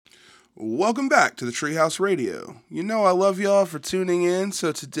Welcome back to the Treehouse Radio. You know I love y'all for tuning in,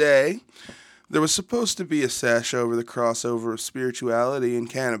 so today there was supposed to be a sesh over the crossover of spirituality and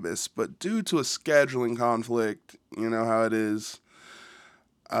cannabis, but due to a scheduling conflict, you know how it is,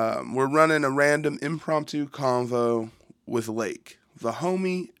 we're running a random impromptu convo with Lake, the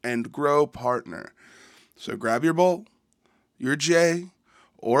homie and grow partner. So grab your bowl, your J,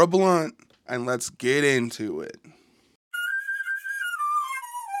 or a blunt, and let's get into it.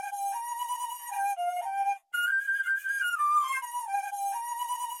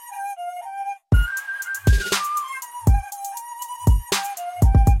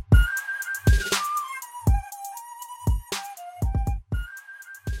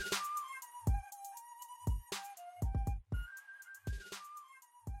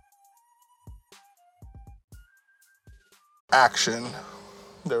 Action.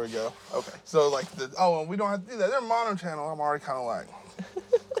 There we go. Okay. So, and we don't have to do that. They're mono channel. I'm already kind of like,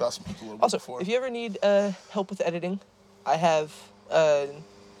 trust me a little bit also, before. if you ever need help with editing, I have,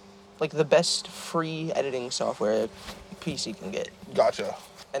 the best free editing software a PC can get. Gotcha.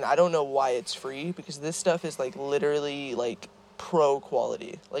 And I don't know why it's free, because this stuff is, literally, pro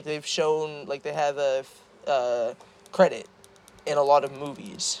quality. They've shown, they have a credit in a lot of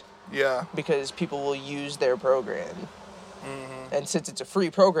movies. Yeah. Because people will use their program. Mm-hmm. And since it's a free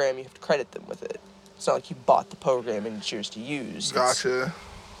program, you have to credit them with it. It's not like you bought the program and it's yours to use. Gotcha.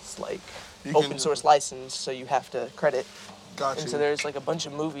 It's open source license, so you have to credit. Gotcha. And so there's a bunch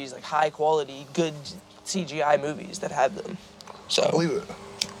of movies, high quality, good CGI movies that have them. So I believe it.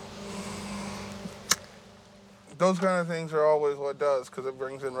 Those kind of things are always what does, because it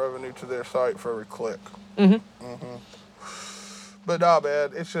brings in revenue to their site for every click. Mm-hmm. Mm-hmm. But nah,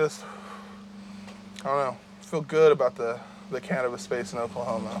 man, it's just, I don't know. I feel good about the cannabis space in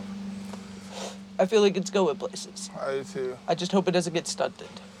Oklahoma. I feel like it's going places. I do too. I just hope it doesn't get stunted.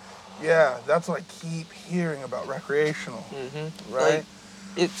 Yeah, that's what I keep hearing about recreational. Mm-hmm. Right?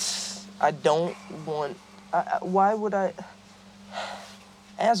 I don't want, why would I,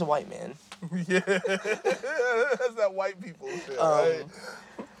 as a white man. Yeah, that's that white people shit, right?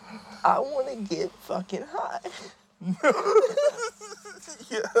 I want to get fucking high.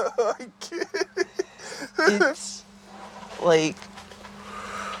 Yeah, I get it. It's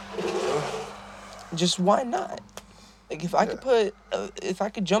just why not? If I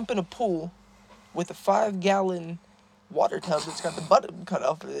could jump in a pool with a 5-gallon water tub that's got the bottom cut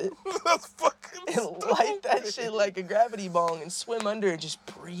off of it, that's fucking and stupid. light that shit like a gravity bong and swim under and just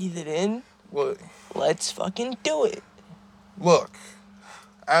breathe it in, Look, let's fucking do it. Look,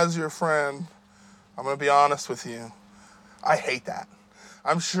 as your friend, I'm gonna be honest with you. I hate that.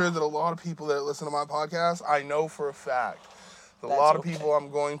 I'm sure that a lot of people that listen to my podcast, I know for a fact that a lot of people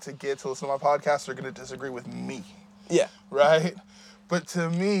I'm going to get to listen to my podcast are going to disagree with me. Yeah. Right? But to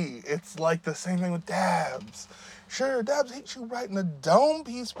me, it's like the same thing with dabs. Sure, dabs hit you right in the dome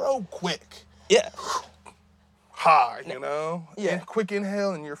piece, bro, quick. Yeah. High, you know? Yeah. And quick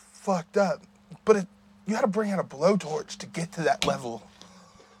inhale and you're fucked up. But you had to bring out a blowtorch to get to that level.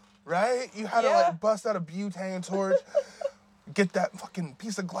 Right? You had to bust out a butane torch. Get that fucking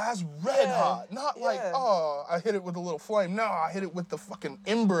piece of glass red hot. Not I hit it with a little flame. No, I hit it with the fucking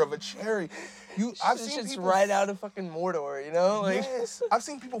ember of a cherry. I've seen people right out of fucking Mordor, you know? Yes. I've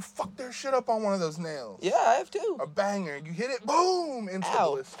seen people fuck their shit up on one of those nails. Yeah, I have too. A banger. You hit it, boom, instant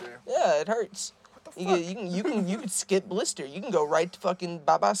blister. Yeah, it hurts. What the fuck? You can skip blister. You can go right to fucking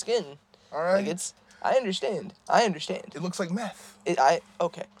bye-bye skin. All right. I understand. It looks like meth. I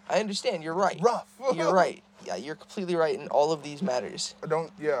understand. You're right. Rough. You're right. Yeah, you're completely right in all of these matters.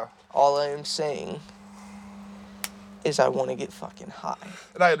 All I am saying is I want to get fucking high.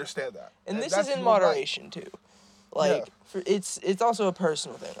 And I understand that. And this is in moderation, too. It's also a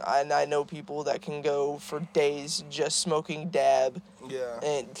personal thing. I know people that can go for days just smoking dab. Yeah.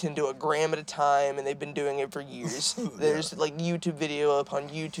 And can do a gram at a time, and they've been doing it for years. There's, YouTube video upon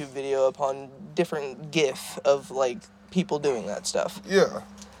YouTube video upon different GIF of, people doing that stuff. Yeah.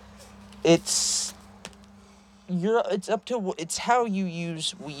 It's how you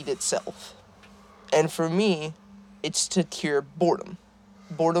use weed itself. And for me, it's to cure boredom.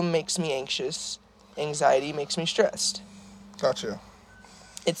 Boredom makes me anxious. Anxiety makes me stressed. Gotcha.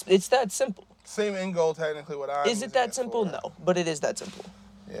 It's that simple. Same end goal, technically, what I'm Is it that simple? No, but it is that simple.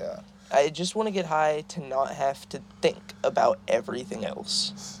 Yeah. I just want to get high to not have to think about everything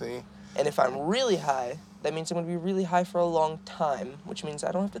else. See? And if I'm really high, that means I'm going to be really high for a long time, which means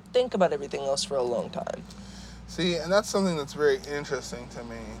I don't have to think about everything else for a long time. See, and that's something that's very interesting to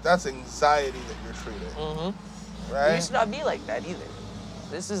me. That's anxiety that you're treating. Mm-hmm. Right? It used to not be like that either.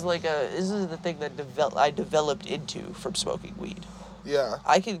 This is the thing that I developed into from smoking weed. Yeah.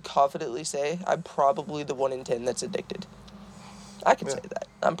 I could confidently say I'm probably the 1 in 10 that's addicted. I can say that.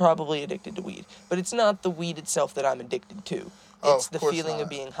 I'm probably addicted to weed. But it's not the weed itself that I'm addicted to. Oh, It's of the course feeling not. of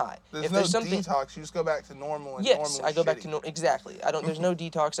being high. There's If no there's something detox. You just go back to normal and Yes, normal I go back shitty. to exactly. There's no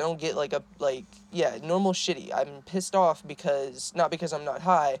detox. I don't get normal shitty. I'm pissed off because not because I'm not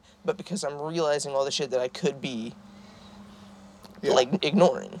high, but because I'm realizing all the shit that I could be Yeah. like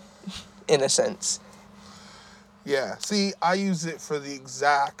ignoring in a sense. Yeah. See, I use it for the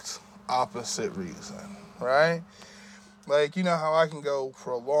exact opposite reason, right? Like, you know how I can go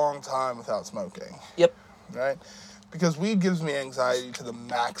for a long time without smoking, Yep. right? Because weed gives me anxiety to the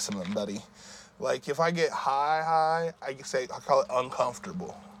maximum, buddy. Like, if I get high, I call it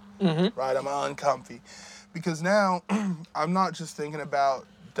uncomfortable, right? I'm uncomfy. Because now, I'm not just thinking about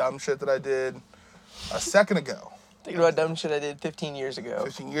dumb shit that I did a second ago. Thinking about dumb shit I did 15 years ago.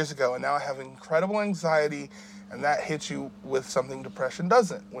 15 years ago, and now I have incredible anxiety, and that hits you with something depression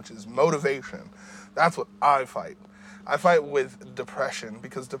doesn't, which is motivation. That's what I fight. I fight with depression,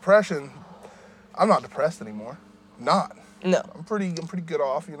 because depression, I'm not depressed anymore. I'm not. No. I'm pretty good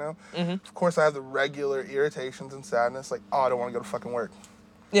off, you know? Of course, I have the regular irritations and sadness, like, oh, I don't want to go to fucking work.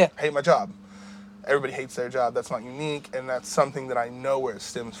 Yeah. I hate my job. Everybody hates their job. That's not unique, and that's something that I know where it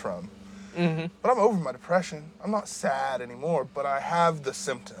stems from. But I'm over my depression. I'm not sad anymore, but I have the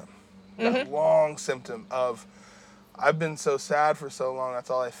symptom, that long symptom of I've been so sad for so long, that's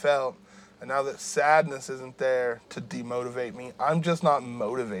all I felt. And now that sadness isn't there to demotivate me, I'm just not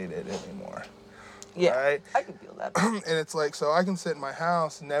motivated anymore. Yeah. Right? I can feel that. And it's like, so I can sit in my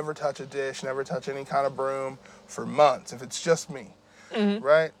house, never touch a dish, never touch any kind of broom for months if it's just me.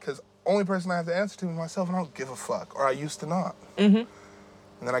 Right? Because only person I have to answer to is myself, and I don't give a fuck. Or I used to not. And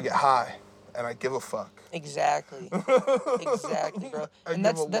then I get high, and I give a fuck. Exactly. Exactly, bro. I And give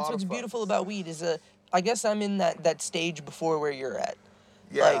that's a lot what's of beautiful fucks. about weed is I guess I'm in that stage before where you're at.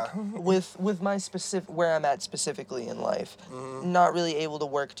 Yeah. Like with my where I'm at specifically in life, not really able to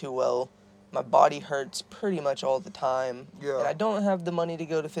work too well. My body hurts pretty much all the time. Yeah. And I don't have the money to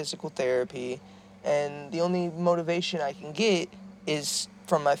go to physical therapy. And the only motivation I can get is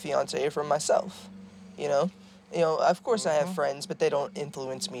from my fiance or from myself. You know? Of course I have friends, but they don't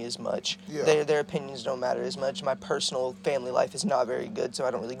influence me as much. Yeah. Their opinions don't matter as much. My personal family life is not very good, so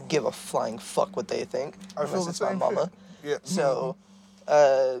I don't really give a flying fuck what they think. I feel unless the it's my same mama. shit. Yeah. So,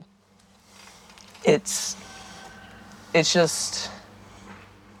 it's just,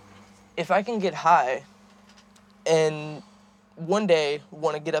 if I can get high and one day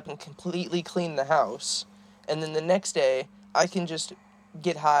want to get up and completely clean the house, and then the next day I can just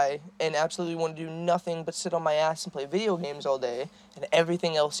get high and absolutely want to do nothing but sit on my ass and play video games all day, and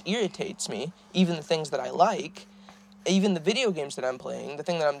everything else irritates me, even the things that I like, even the video games that I'm playing, the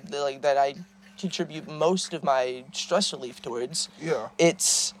thing that I contribute most of my stress relief towards. Yeah.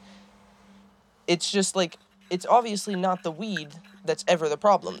 It's just like, it's obviously not the weed that's ever the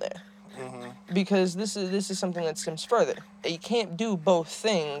problem there. Because this is something that stems further. You can't do both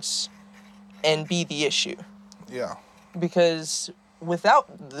things and be the issue. Yeah. Because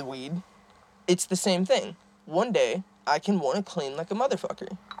without the weed, it's the same thing. One day, I can want to clean like a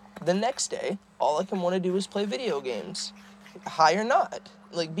motherfucker. The next day, all I can want to do is play video games. High or not.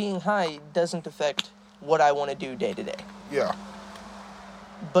 Like, being high doesn't affect what I want to do day to day. Yeah.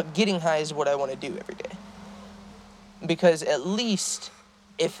 But getting high is what I want to do every day. Because at least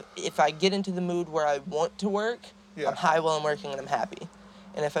if I get into the mood where I want to work, Yeah. I'm high while I'm working and I'm happy.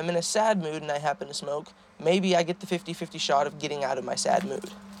 And if I'm in a sad mood and I happen to smoke, maybe I get the 50-50 shot of getting out of my sad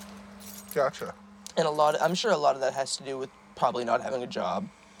mood. Gotcha. And I'm sure a lot of that has to do with probably not having a job,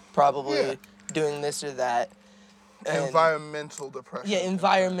 probably doing this or that. And Environmental depression. yeah,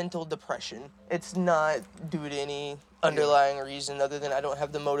 environmental depression. It's not due to any underlying reason other than I don't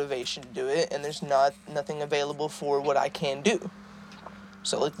have the motivation to do it, and there's nothing available for what I can do.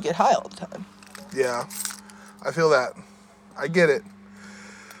 So like, get high all the time. Yeah. I feel that. I get it.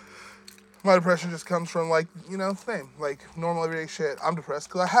 My depression just comes from, like, same. Like, normal everyday shit. I'm depressed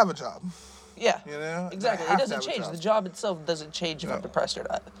because I have a job. Yeah. You know? Exactly. I It have to doesn't have a change. job. The job itself doesn't change if I'm depressed or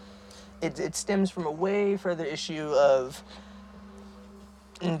not. It stems from a way further issue of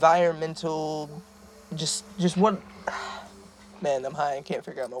environmental, just what. Man, I'm high and can't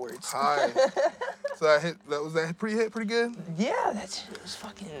figure out my words. Hi. So was that pretty good? Yeah, that shit was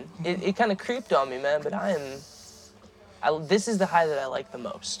fucking. It kind of creeped on me, man. But this is the high that I like the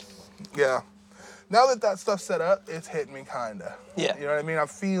most. Yeah. Now that stuff's set up, it's hitting me kinda. Yeah. You know what I mean? I'm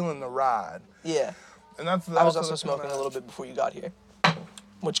feeling the ride. Yeah. And that's I was also the smoking kinda- a little bit before you got here.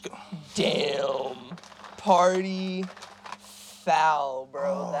 Damn. Party foul,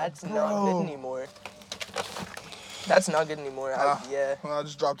 bro. Oh, That's bro. not good anymore. That's not good anymore. Yeah. Well, I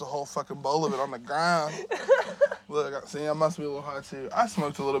just dropped a whole fucking bowl of it on the ground. Look, see, I must be a little high too. I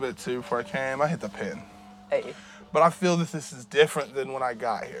smoked a little bit too before I came. I hit the pin. Hey. But I feel that this is different than when I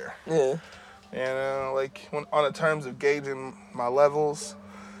got here. Yeah. And like on the terms of gauging my levels,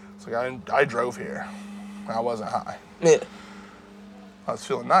 it's like I drove here. I wasn't high. Yeah. I was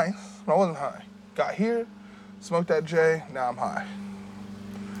feeling nice, but I wasn't high. Got here, smoked that J, now I'm high.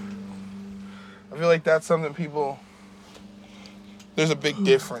 I feel like that's something there's a big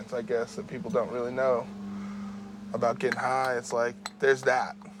difference, I guess, that people don't really know about getting high. It's like, there's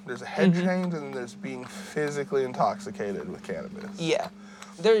that. There's a head change, and then there's being physically intoxicated with cannabis. Yeah.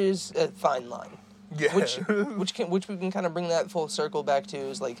 There is a fine line. Yeah. Which we can kind of bring that full circle back to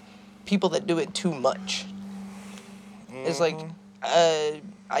is like people that do it too much. It's like,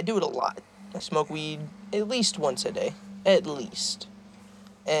 I do it a lot. I smoke weed at least once a day. At least.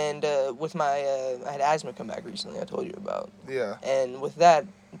 And with my, I had asthma come back recently, I told you about. Yeah. And with that,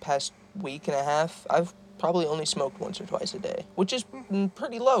 past week and a half, I've probably only smoked once or twice a day, which is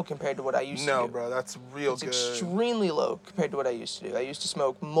pretty low compared to what I used to do. No, bro, that's real It's good. extremely low compared to what I used to do. I used to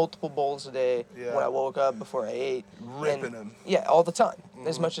smoke multiple bowls a day when I woke up, before I ate. Ripping them. Yeah, all the time,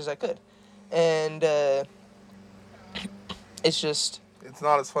 as much as I could. And it's just... It's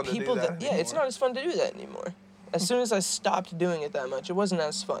not as fun to do that anymore. Yeah, it's not as fun to do that anymore. As soon as I stopped doing it that much, it wasn't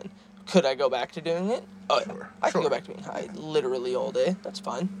as fun. Could I go back to doing it? Oh, yeah. Sure. I can go back to being high literally all day. That's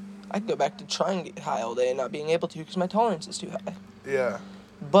fine. I can go back to trying to get high all day and not being able to because my tolerance is too high. Yeah.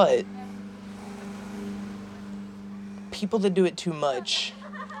 But people that do it too much,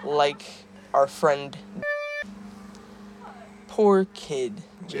 like our friend, poor kid,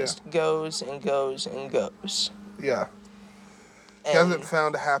 just goes and goes and goes. Yeah. He hasn't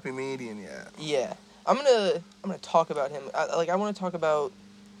found a happy median yet. Yeah. I'm gonna talk about him. I want to talk about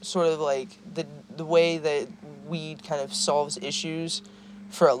sort of like the way that weed kind of solves issues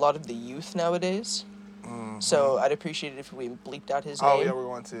for a lot of the youth nowadays. So I'd appreciate it if we bleeped out his name. Oh yeah, we're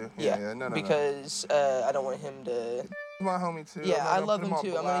going to. Yeah. No. Because I don't want him to. My homie too. Yeah, I love him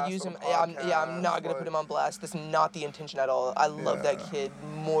too. I'm gonna use him. I'm not gonna put him on blast. That's not the intention at all. I love that kid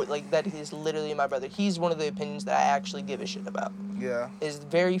more. Like, that is literally my brother. He's one of the opinions that I actually give a shit about. Yeah. Is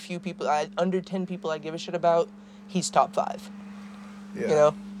very few people. Under 10 people I give a shit about. He's top 5. Yeah. You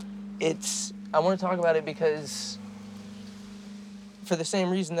know, I want to talk about it because, for the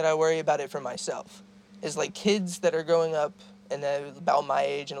same reason that I worry about it for myself, is like kids that are growing up and about my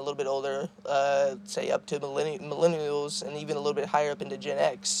age and a little bit older, say up to millennials and even a little bit higher up into Gen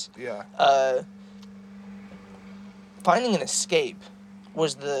X. Yeah. Finding an escape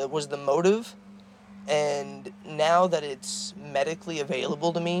was the motive, and now that it's medically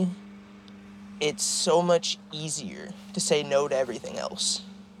available to me, it's so much easier to say no to everything else.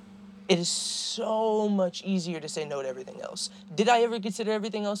 It is so much easier to say no to everything else. Did I ever consider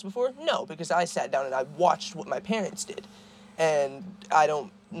everything else before? No, because I sat down and I watched what my parents did. And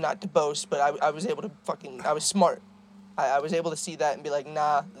not to boast, but I was able to I was smart. I was able to see that and be like,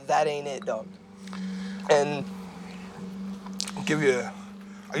 nah, that ain't it, dog. And I'll give you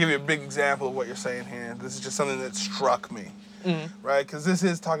a big example of what you're saying here. This is just something that struck me, right? Because this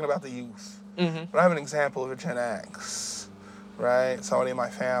is talking about the youth. But I have an example of a Gen X, right? Somebody in my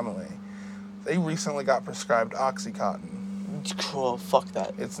family. They recently got prescribed Oxycontin. Cool, fuck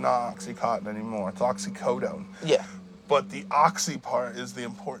that. It's not Oxycontin anymore. It's oxycodone. Yeah. But the oxy part is the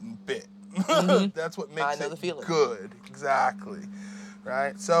important bit. That's what makes it good. Exactly.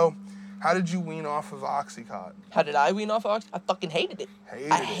 Right? So, how did you wean off of Oxycontin? How did I wean off of Oxycontin? I fucking hated it.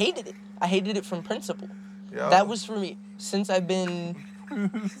 I hated it from principle. Yep. That was for me since I've been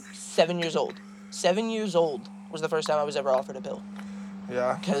 7 years old. 7 years old was the first time I was ever offered a pill.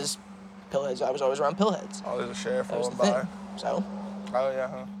 Yeah. Because pillheads, I was always around pillheads. Oh, there's a sheriff rolling by. So. Oh, yeah,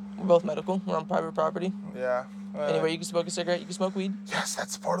 huh? We're both medical. We're on private property. Yeah. Anywhere you can smoke a cigarette, you can smoke weed. Yes,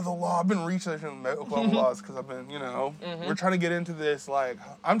 that's part of the law. I've been researching Oklahoma laws because I've been, we're trying to get into this, like,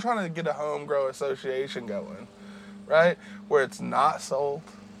 I'm trying to get a home grow association going, right? Where it's not sold.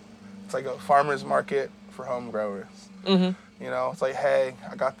 It's like a farmer's market for home growers. It's like, hey,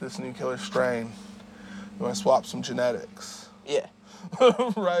 I got this new killer strain. You want to swap some genetics? Yeah.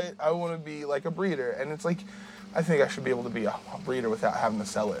 Right? I want to be like a breeder. And it's like, I think I should be able to be a breeder without having to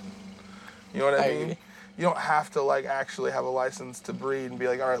sell it. You know what I mean? Agree. You don't have to, like, actually have a license to breed and be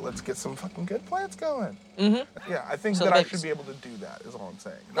like, all right, let's get some fucking good plants going. Yeah, I think that I should be able to do that, is all I'm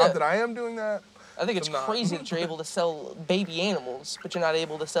saying. Not that I am doing that. I think it's crazy that you're able to sell baby animals, but you're not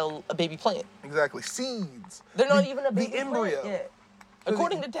able to sell a baby plant. Exactly. Seeds. They're not even a baby embryo. plant yet.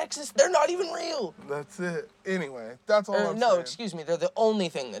 According to Texas, they're not even real. That's it. Anyway, that's all I'm saying. No, excuse me, they're the only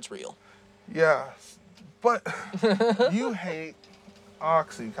thing that's real. Yeah. But you hate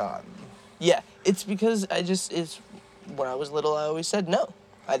Oxycontin. Yeah, it's because it's when I was little, I always said no.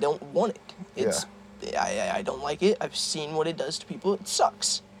 I don't want it. I don't like it. I've seen what it does to people. It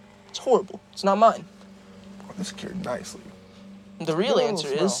sucks. It's horrible. It's not mine. Oh, this cured nicely. The real Give it a answer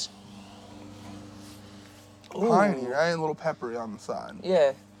little is... piney, Ooh. right? And a little peppery on the side.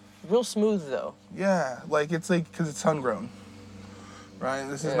 Yeah. Real smooth, though. Yeah, it's because it's sun grown. Right?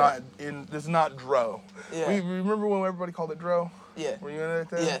 This is not Dro. Yeah. Remember when everybody called it Dro? Yeah. Were you in it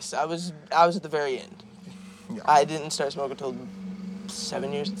then? Yes, I was at the very end. Yeah. I didn't start smoking until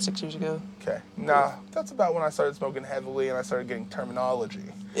 6 years ago. Okay. Nah, that's about when I started smoking heavily and I started getting terminology.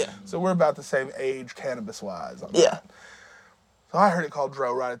 Yeah. So we're about the same age cannabis-wise. Yeah. So I heard it called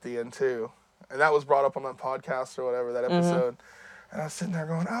Dro right at the end, too. And that was brought up on that podcast or whatever, that episode. And I was sitting there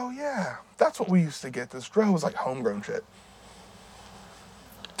going, oh, yeah, that's what we used to get. This Dro was like homegrown shit.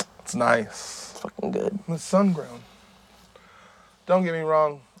 It's nice. It's fucking good. It's sun-grown. Don't get me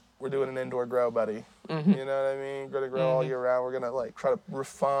wrong. We're doing an indoor grow, buddy. You know what I mean? We're going to grow all year round. We're going to, try to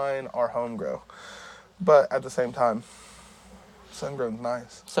refine our home grow. But at the same time, sun-grown's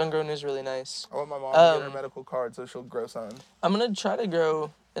nice. Sun-grown is really nice. I want my mom to get her medical card so she'll grow sun. I'm going to try to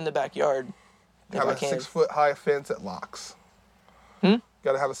grow in the backyard if Have I a can. 6-foot-high fence at Locks.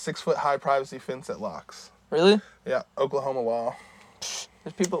 Got to have a 6-foot-high privacy fence at Locks. Really? Yeah, Oklahoma law.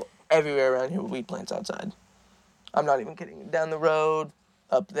 There's people everywhere around here with weed plants outside. I'm not even kidding. Down the road,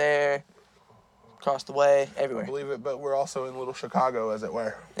 up there, across the way, I everywhere. believe it, but we're also in little Chicago, as it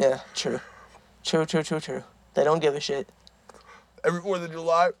were. Yeah, true. True. They don't give a shit. Every 4th of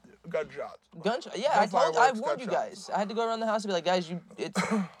July, gunshots. Gunshot. Yeah, I fireworks, warned you gunshots. guys. I had to go around the house and be like, guys,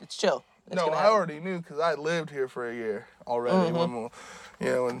 it's chill. It's No, gonna I happen. already knew because I lived here for a year already. When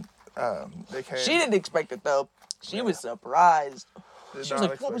they came. She didn't expect it though. She was surprised. Did She was not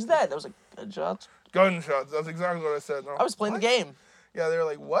like, "What was expect that?" I was like, "Gunshots." Gunshots. That's exactly what I said. I was playing the game. Yeah, they were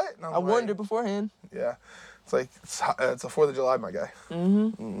like, what? And I warned her beforehand. Yeah. It's like, it's the 4th of July, my guy.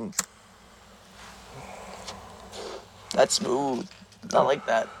 That's smooth. I like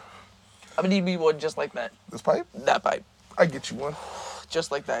that. I'm gonna need me one just like that. This pipe? That pipe. I get you one.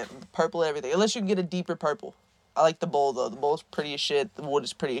 Just like that. Purple, everything. Unless you can get a deeper purple. I like the bowl though. The bowl's pretty as shit. The wood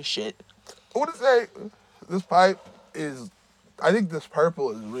is pretty as shit. I want to say, this pipe is, I think this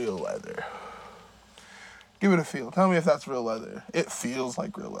purple is real leather. Give it a feel. Tell me if that's real leather. It feels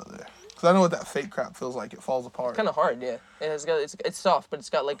like real leather. Because I know what that fake crap feels like. It falls apart. Kind of hard, yeah. It's soft, but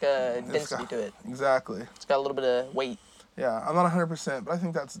it's got like a density to it. Exactly. It's got a little bit of weight. Yeah, I'm not 100%, but I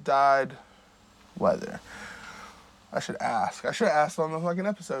think that's dyed leather. I should ask. I should have asked on the fucking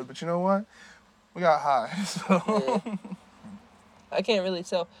episode, but you know what? We got high, so... Yeah. I can't really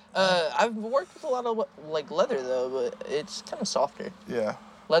tell. I've worked with a lot of leather though, but it's kind of softer. Yeah.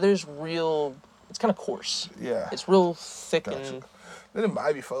 Leather's real. It's kind of coarse. Yeah. It's real thick Gotcha. and. They didn't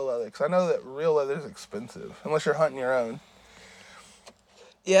buy me faux leather, because I know that real leather is expensive, unless you're hunting your own.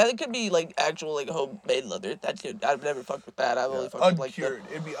 Yeah, it could be like actual homemade leather. That's good. I've never fucked with that. I've only fucked with Uncured.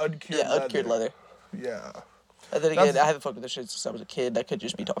 It'd be uncured yeah, leather. uncured leather. Yeah. And then again, That's- I haven't fucked with this shit since I was a kid. That could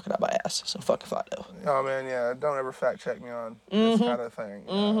just be talking out my ass. So fuck if I know. Oh, man, yeah. Don't ever fact check me on this kind of thing.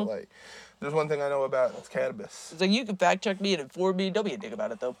 You know? There's one thing I know about, it's cannabis. It's like you can fact check me and inform me. Don't be a dick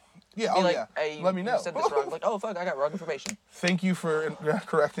about it though. Yeah, Be oh, like, yeah. Hey, Let me know. You said this wrong. Like, oh fuck, I got wrong information. Thank you for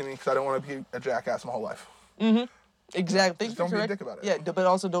correcting me, because I don't want to be a jackass my whole life. Exactly. Just don't be a dick about it. Yeah, but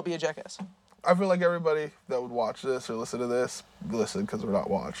also don't be a jackass. I feel like everybody that would watch this or listen to this, listen because we're not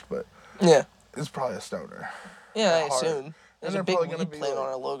watched, but Yeah. is probably a stoner. Yeah, I Hard. assume. There's they're a big probably gonna weed be plant like- on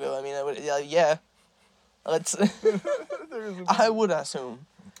our logo. I mean, I would. Yeah. Let's. I would assume.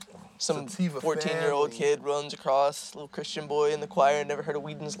 Some Sativa 14-year-old family. kid runs across, little Christian boy in the choir, never heard of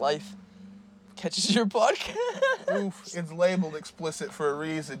weed in his life, catches your podcast. Oof, it's labeled explicit for a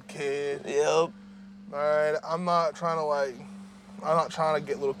reason, kid. Yep. All right, I'm not trying to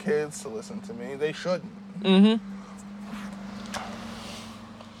get little kids to listen to me. They shouldn't.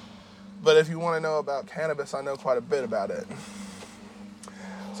 But if you want to know about cannabis, I know quite a bit about it.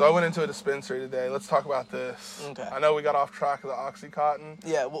 So I went into a dispensary today. Let's talk about this. Okay. I know we got off track of the Oxycontin.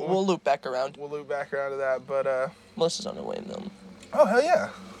 Yeah, we'll loop back around. We'll loop back around to that, but Melissa's on her way though. oh hell yeah!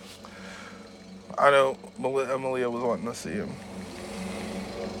 I know Malia was wanting to see him.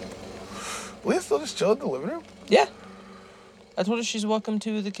 Malia's still just chilling in the living room. Yeah. I told her she's welcome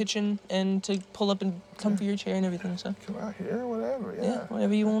to the kitchen and to pull up and comfy your chair and everything. So Come out here, whatever. yeah, Yeah,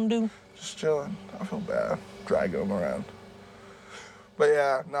 whatever you want to do. just chilling. I feel bad dragging him around. But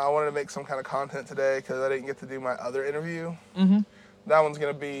yeah, no, I wanted to make some kind of content today because I didn't get to do my other interview. That one's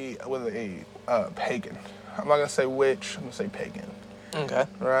gonna be with a pagan. I'm not gonna say which. I'm gonna say pagan. Okay.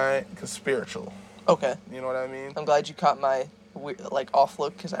 Right? Because spiritual. Okay. You know what I mean? I'm glad you caught my off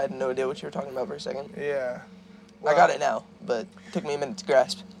look because I had no idea what you were talking about for a second. Yeah. I got it now, but it took me a minute to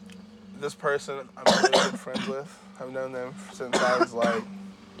grasp. This person I'm really good friends with. I've known them since I was like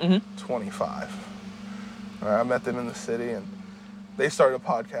 25. I met them in the city, and they started a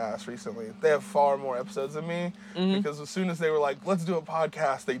podcast recently. They have far more episodes than me because as soon as they were like, let's do a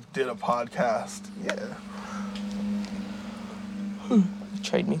podcast, they did a podcast. Yeah.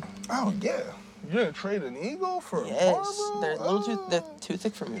 Trade me. Oh, yeah. You're going to trade an eagle for a Yes. barbell? They're a little they're too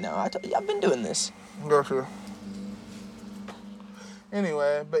thick for me now. I've been doing this. Gotcha.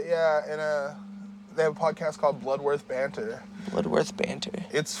 Anyway, but yeah, and they have a podcast called Bloodworth Banter. Bloodworth Banter.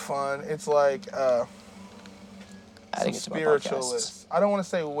 It's fun. It's like some Adding it to my spiritualists. I don't want to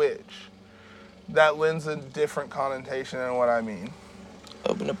say witch. That lends a different connotation than what I mean.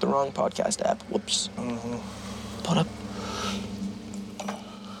 Open up the wrong podcast app. Whoops. Pull it up.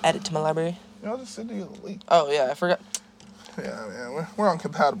 Add it to my library. You know, I'll just send you the link. Oh, yeah, I forgot. Yeah, man, we're on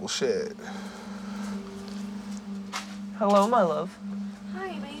compatible shit. Hello, my love.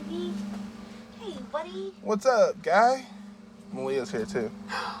 Hi, baby. Hey, buddy. What's up, guy? Malia's here, too.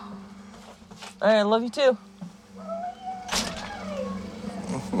 I love you, too.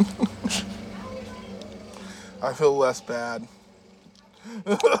 I feel less bad.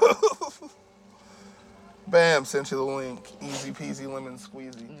 Bam, sent you the link. Easy peasy lemon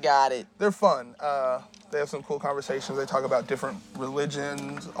squeezy. Got it. They're fun. They have some cool conversations. They talk about different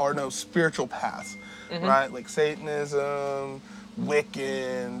religions or spiritual paths, right? Like Satanism,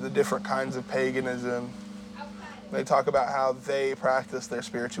 Wiccan, the different kinds of paganism. They talk about how they practice their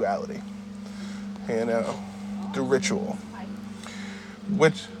spirituality, through ritual.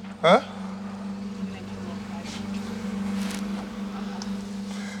 Which, huh?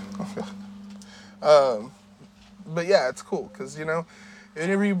 But yeah, it's cool because,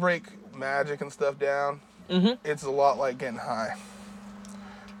 whenever you break magic and stuff down, it's a lot like getting high,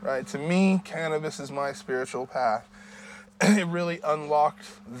 right? To me, cannabis is my spiritual path. It really unlocked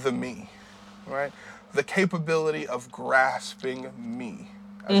the me, right? The capability of grasping me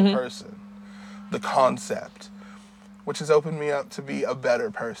as a person, the concept, which has opened me up to be a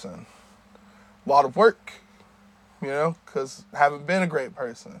better person. A lot of work, because I haven't been a great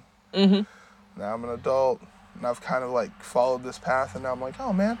person. Now I'm an adult, and I've kind of followed this path, and now I'm like,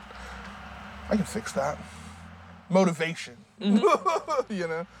 oh man, I can fix that. Motivation,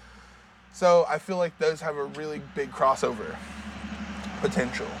 So I feel like those have a really big crossover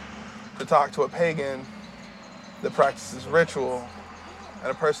potential. To talk to a pagan that practices ritual and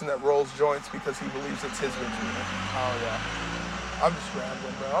a person that rolls joints because he believes it's his ritual. Oh yeah. I'm just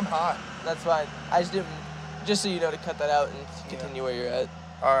rambling, bro. I'm hot. That's fine. I just didn't, just so you know, to cut that out and continue where you're at.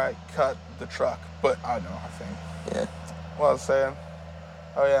 All right, cut the truck. But I think. Yeah. What I was saying.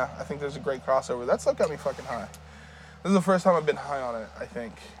 Oh yeah, I think there's a great crossover. That stuff got me fucking high. This is the first time I've been high on it, I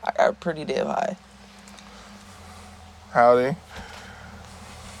think. I got pretty damn high. Howdy.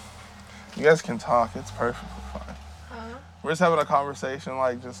 You guys can talk. It's perfectly fine. We're just having a conversation,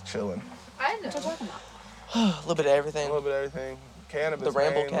 just chilling. I know what you're talking about. A little bit of everything. A little bit of everything. Cannabis, The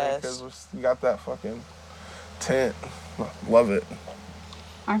Ramble mainly, Cast. because we got that fucking tent. Love it.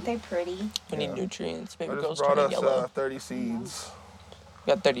 Aren't they pretty? We need nutrients. Baby I girl's just brought turning us yellow. 30 seeds.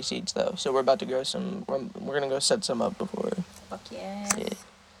 We got 30 seeds, though, so we're about to grow some. We're going to go set some up before. Fuck yeah. Yeah.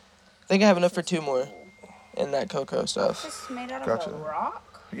 I think I have enough for 2 more in that cocoa stuff. This is made out Gotcha. of a rock?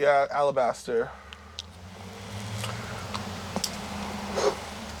 Yeah, alabaster.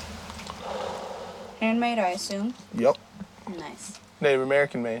 Handmade, I assume. Yep. Nice. Native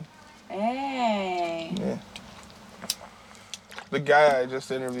American made. Hey. Yeah. The guy I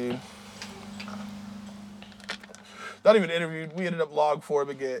just interviewed. Not even interviewed. We ended up log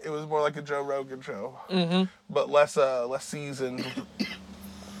forming it. It was more like a Joe Rogan show, but less seasoned.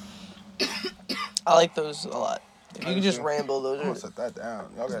 I like those a lot. If you can just too. ramble, I'm gonna those are. set that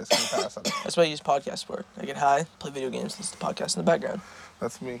down. Y'all guys can pass on it. That's what I use podcasts for. I get high, play video games, listen to podcasts in the background.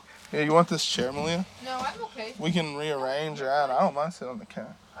 That's me. Yeah, you want this chair, Malia? No, I'm okay. We can rearrange around. I don't mind sitting on the couch.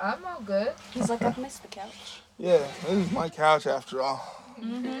 I'm all good. He's like, I've missed the couch. Yeah, this is my couch after all.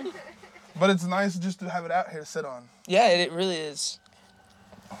 But it's nice just to have it out here to sit on. Yeah, it really is.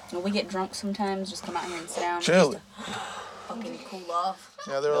 When we get drunk sometimes, just come out here and sit down. Chill. Just to fucking cool off.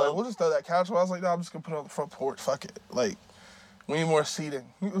 Yeah, they were like, we'll just throw that couch away. I was like, no, I'm just going to put it on the front porch. Fuck it. We need more seating.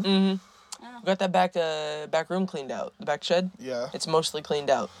 We got that back room cleaned out. The back shed. Yeah. It's mostly cleaned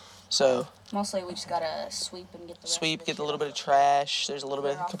out. So Mostly we just gotta sweep and get the rest of the get a shit little bit off. of trash. There's a little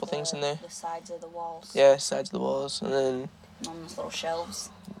bit, Clear a off couple things in there. The sides of the walls. Yeah, sides of the walls, and then On those little shelves.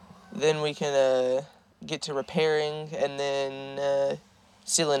 we can get to repairing and then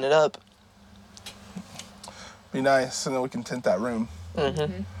sealing it up. Be nice, and then we can tint that room.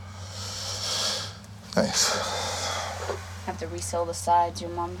 Mm-hmm. Nice. Have to reseal the sides. I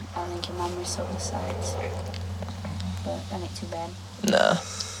think your mom resealed the sides. But that ain't too bad. Nah.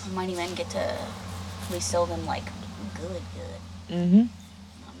 I might even get to reseal them like good. Mm-hmm.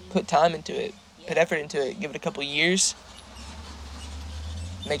 Put time into it. Yeah. Put effort into it. Give it a couple years.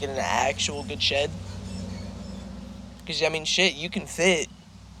 Make it an actual good shed. Because, I mean, shit, you can fit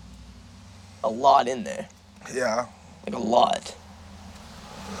a lot in there. Yeah. Like, a lot.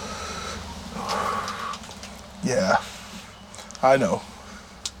 Yeah. I know.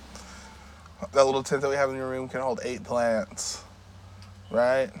 That little tent that we have in your room can hold 8 plants.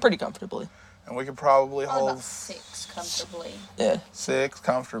 Right? Pretty comfortably. And we could probably Probably hold about 6 comfortably. Yeah. 6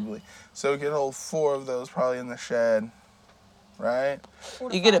 comfortably. So we could hold 4 of those probably in the shed. Right? 4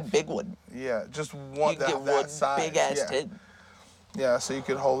 to You get a 5. big one. Yeah, just one You get that one size. big-ass yeah. tent. Yeah, so you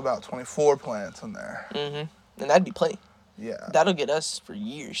could hold about 24 plants in there. Mm-hmm. And that'd be plenty. Yeah. That'll get us for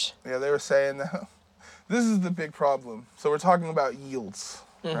years. Yeah, they were saying that this is the big problem. So we're talking about yields,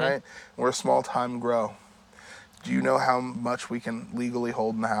 right? We're a small time grow. Do you know how much we can legally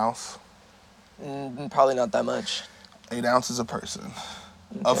hold in the house? Probably not that much. 8 ounces a person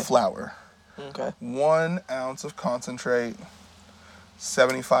of flour. Okay. 1 ounce of concentrate,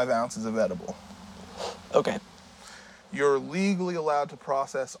 75 ounces of edible. Okay. You're legally allowed to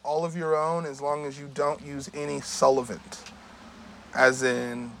process all of your own as long as you don't use any solvent, as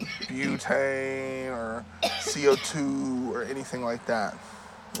in butane or CO2 or anything like that,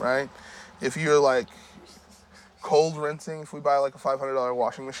 right? If you're like cold rinsing, if we buy like a $500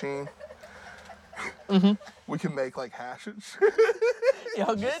 washing machine, we can make like hash and shit.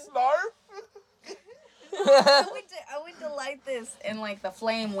 Y'all good, Barb? I went to light this and like the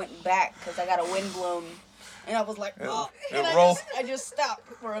flame went back because I got a wind blown. And I was like, oh, and I just stopped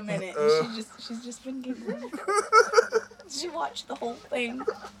for a minute. And she's just been giggling. She watched the whole thing.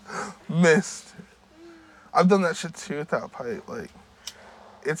 Missed. I've done that shit too with that pipe. Like,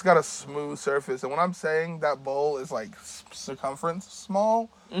 it's got a smooth surface. And when I'm saying that bowl is like circumference small,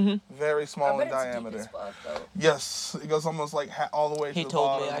 very small in diameter. Deep as fuck, though. Yes, it goes almost like all the way to He the told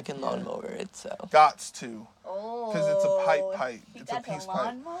bottom. me I can lawnmower it, so. Gots to. Oh. Because it's a pipe. He It's a got the piece pipe.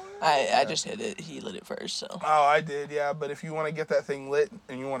 lawnmower? I just hit it. He lit it first, so. Oh, I did, yeah. But if you want to get that thing lit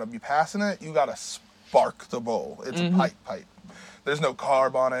and you want to be passing it, you got to spark the bowl. It's a pipe. There's no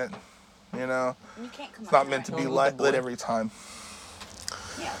carb on it, you know. You can't come It's not meant to be lit every time.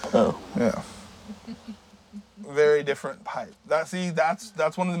 Yeah. Oh. Yeah. Very different pipe. That's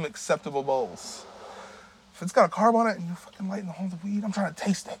one of them acceptable bowls. If it's got a carb on it and you're fucking lighting all the weed, I'm trying to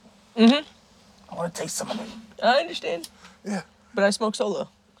taste it. I want to taste some of it. I understand. Yeah. But I smoke solo.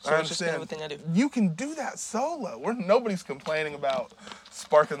 So I it's just kind of a thing I do. You can do that solo. Nobody's complaining about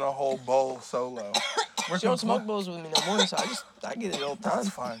sparking the whole bowl solo. She don't smoke bowls with me no more, so I get it all the time. That's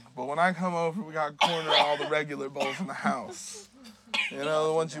fine. But when I come over, we got to corner all the regular bowls in the house. You know,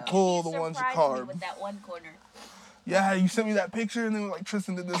 the ones you pull, the ones you carb. With that one corner. Yeah, you sent me that picture, and then like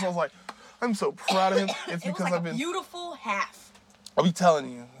Tristan did this. I was like, I'm so proud of him. It's It was because like I've a been. beautiful half. I'll be telling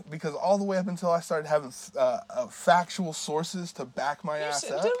you, because all the way up until I started having factual sources to back my You ass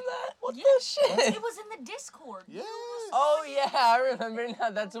sent up. him that? What the shit? It was in the Discord. Yeah. Oh, yeah, I remember now.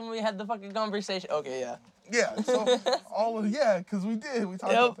 That's when we had the fucking conversation. Okay, yeah. Yeah. So because we did. We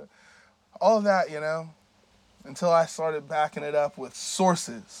talked Yep. about that. All of that, you know, until I started backing it up with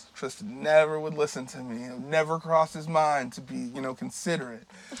sources. Tristan never would listen to me. It never crossed his mind to be, you know, considerate.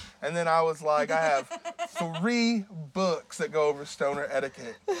 And then I was like, I have 3 books that go over stoner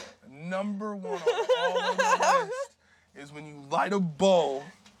etiquette. Number 1 on all of the list is when you light a bowl,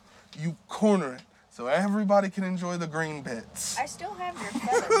 you corner it so everybody can enjoy the green bits. I still have your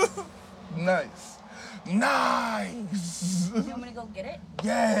feathers. Nice. Nice. You want me to go get it?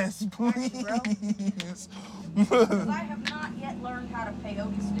 Yes, bro. please. Because I have not yet learned how to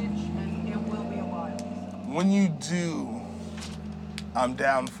peyote stitch, and it will be a while. When you do, I'm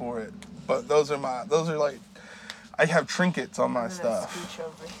down for it. But those are like, I have trinkets on my stuff. Scooch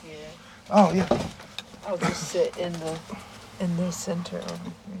over here. Oh yeah. I'll just sit in the center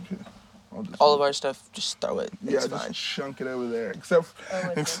over here. I'll just, All of our stuff, just throw it. yeah, It's just fine. chunk it over there. Except,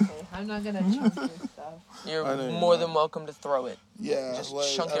 Oh, it's okay. I'm not gonna chunk your stuff. You're I know you're more not. than welcome to throw it. yeah, Just like,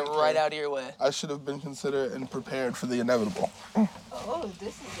 chunk I it don't right care. out of your way. I should have been considerate and prepared for the inevitable. Oh,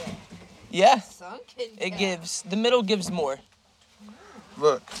 this is a Yeah, sunken it couch. gives. The middle gives more.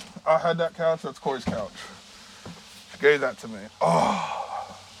 Look, I had that couch. That's Corey's couch. She gave that to me.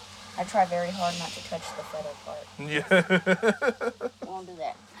 Oh, I try very hard not to touch the feather part. yeah. Won't do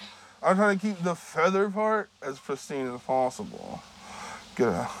that. I'm trying to keep the feather part as pristine as possible. Get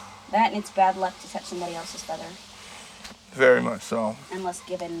a That and it's bad luck to touch somebody else's feather. Very much so. Unless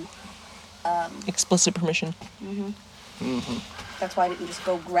given... explicit permission. That's why I didn't just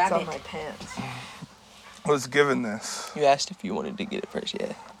go grab It's on it. my pants. Was given this. You asked if you wanted to get it first,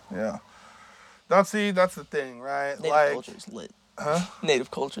 yeah. Yeah. That's the thing, right? Native culture is lit. Huh?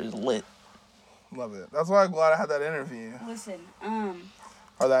 Native culture is lit. Love it. That's why I'm glad I had that interview. Listen,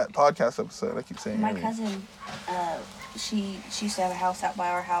 Or that podcast episode. I keep saying my interview. cousin, she used to have a house out by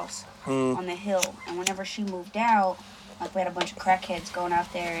our house on the hill, and whenever she moved out, like we had a bunch of crackheads going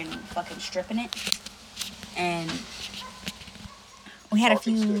out there and fucking stripping it, and we had a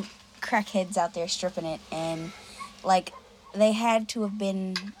Walking few stick. crackheads out there stripping it, and like they had to have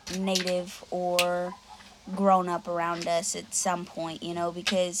been native or grown up around us at some point, you know,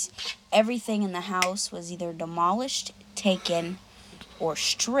 because everything in the house was either demolished, taken, or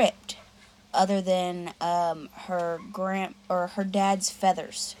stripped, other than her dad's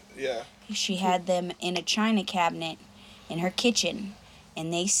feathers. Yeah. She had them in a china cabinet in her kitchen,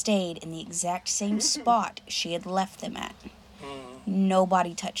 and they stayed in the exact same spot she had left them at.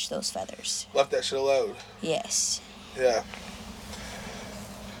 Nobody touched those feathers. Left that shit alone. Yes. Yeah.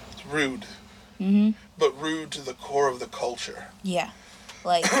 It's rude. But rude to the core of the culture. Yeah.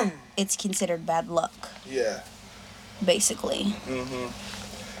 Like, it's considered bad luck, Yeah. basically.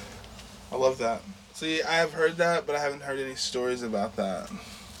 I love that. See, I have heard that, but I haven't heard any stories about that.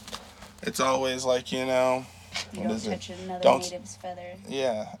 It's always like, You what don't is it? touch another Don't- native's feather.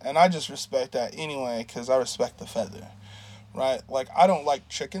 Yeah, and I just respect that anyway, because I respect the feather, right? Like, I don't like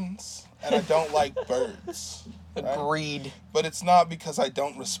chickens, and I don't like birds, right? Agreed. But it's not because I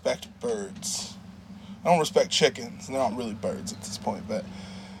don't respect birds. I don't respect chickens. They're not really birds at this point, but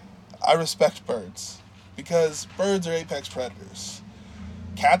I respect birds, because birds are apex predators.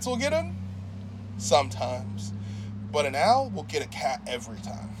 Cats will get them sometimes, but an owl will get a cat every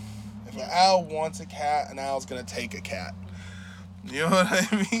time. If an owl wants a cat, an owl's gonna take a cat. You know what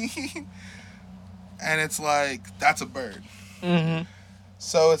I mean? And it's like, that's a bird.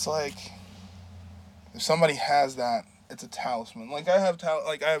 So it's like, if somebody has that, it's a talisman. Like I have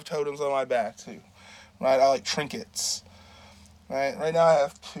totems on my back too, right? I like trinkets, right? Right now I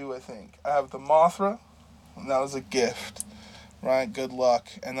have two, I think. I have the Mothra, and that was a gift, right? Good luck.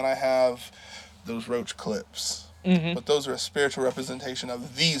 And then I have those roach clips. But those are a spiritual representation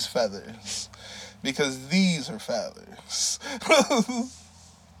of these feathers, because these are feathers.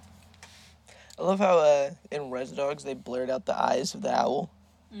 I love how in Res Dogs they blurred out the eyes of the owl.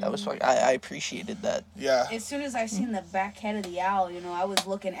 That was fucking. I appreciated that. Yeah. As soon as I seen the back head of the owl, I was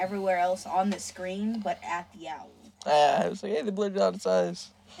looking everywhere else on the screen but at the owl. I was like, hey, they blurred out its eyes.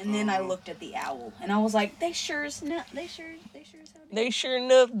 And then I looked at the owl, and I was like, they sure enough did. They sure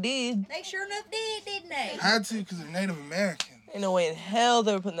enough did. They sure enough did, didn't they? Had to, because they're Native American. Ain't no way in hell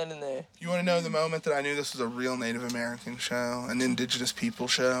they were putting that in there. You want to know the moment that I knew this was a real Native American show, an indigenous people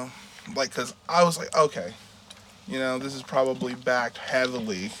show? Like, because I was like, okay, this is probably backed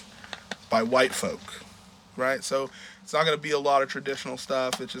heavily by white folk, right? So it's not going to be a lot of traditional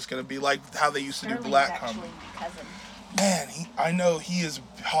stuff. It's just going to be like how they used to do black actually comedy. my cousin. Man, I know he is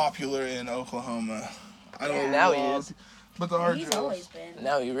popular in Oklahoma. I don't know. Now he is. But the hard He's drills. always been.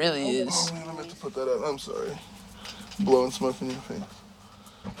 Now he really is. Oh man, I meant to put that up. I'm sorry. Blowing smoke in your face.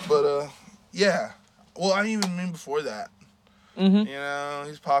 But yeah. Well, I even mean before that.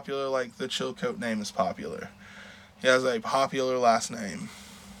 He's popular. Like the Chilcote name is popular. He has a popular last name.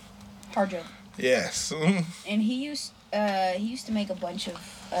 Hardjo. Yes. And he used to make a bunch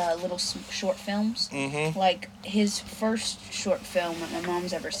of little short films. Like his first short film that my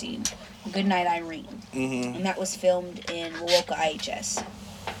mom's ever seen, Goodnight Irene. And that was filmed in Wowoka IHS.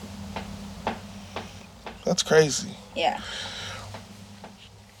 That's crazy. Yeah.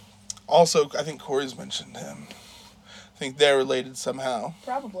 Also, I think Corey's mentioned him. I think they're related somehow.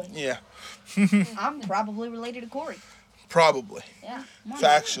 Probably. Yeah. I'm probably related to Corey. Probably. Yeah.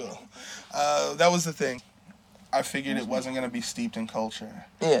 Factual. That was the thing. I figured it wasn't going to be steeped in culture.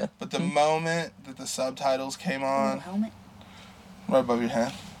 Yeah. But the moment that the subtitles came on, Helmet. right above your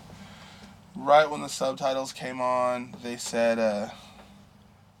head, right when the subtitles came on, they said,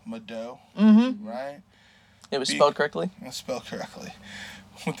 Mado, right? It was spelled correctly. It was spelled correctly.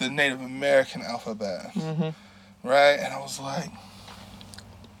 With the Native American alphabet. Right? And I was like,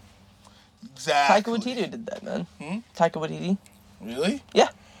 exactly. Taika Waititi did that, man. Taika Waititi. Really? Yeah.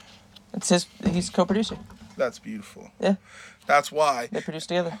 He's co-producer. That's beautiful. Yeah. That's why. They produced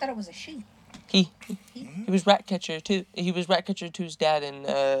together. I thought it was a she. He was Ratcatcher too. He was Ratcatcher 2's dad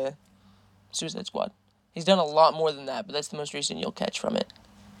in Suicide Squad. He's done a lot more than that, but that's the most recent you'll catch from it.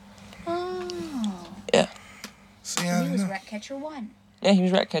 Oh. Yeah. See, He I was know. Ratcatcher 1. Yeah, he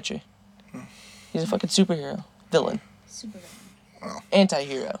was Ratcatcher. He's a fucking superhero. Villain. Superman. Well,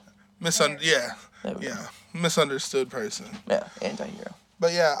 Anti-hero. yeah, There we go. yeah, misunderstood person. Yeah, anti-hero.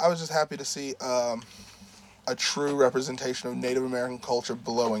 But yeah, I was just happy to see a true representation of Native American culture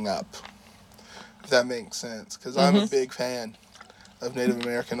blowing up. If that makes sense, because I'm a big fan of Native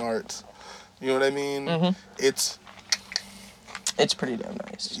American art. You know what I mean? Mm-hmm. It's pretty damn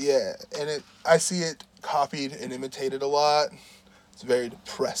nice. yeah, and I see it copied and imitated a lot. It's very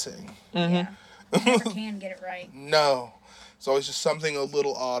depressing. Mm-hmm. Yeah. You never can get it right. No, it's always just something a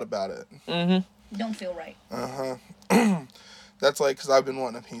little odd about it. Mm-hmm. Don't feel right. That's like, because I've been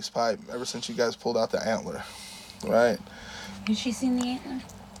wanting a peace pipe ever since you guys pulled out the antler, right? Has she seen the antler?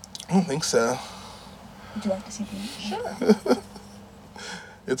 I don't think so. Would you like to see the antler? Sure.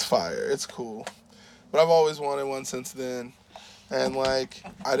 It's fire. It's cool. But I've always wanted one since then. And, like,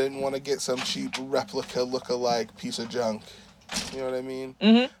 I didn't want to get some cheap replica look-alike piece of junk. You know what I mean?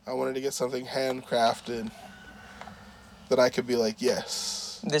 Mm-hmm. I wanted to get something handcrafted that I could be like,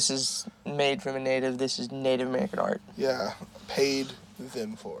 yes. This is made from a native. This is Native American art. Yeah. Paid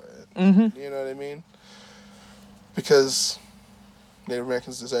them for it. Mm-hmm. You know what I mean? Because Native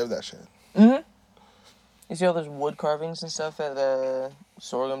Americans deserve that shit. Mm-hmm. You see all those wood carvings and stuff at the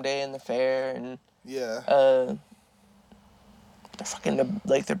Sorghum Day and the fair, and Yeah. they're fucking,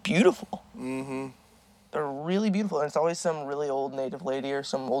 like, they're beautiful. Mm-hmm. They're really beautiful, and it's always some really old native lady or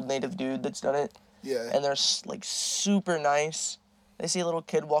some old native dude that's done it, Yeah. and they're, like, super nice. They see a little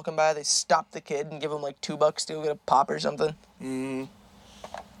kid walking by, they stop the kid and give him, like, $2 to go get a pop or something. Mm-hmm.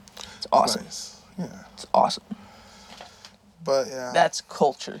 It's awesome. Nice. Yeah. It's awesome. But, yeah. That's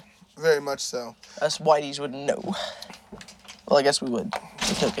culture. Very much so. Us whiteys would know. Well, I guess we would.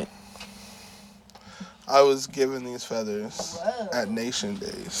 We took it. I was given these feathers at Nation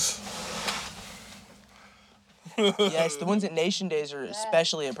Days. Yes, the ones at Nation Days are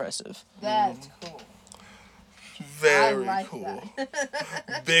especially impressive. That's cool. Very I like cool.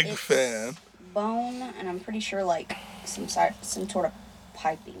 that. Big It's fan. Bone, and I'm pretty sure like some sort of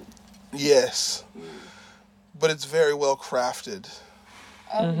piping. Yes. But it's very well crafted.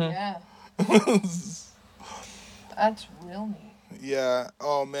 Oh Mm-hmm. yeah, that's real neat. Yeah.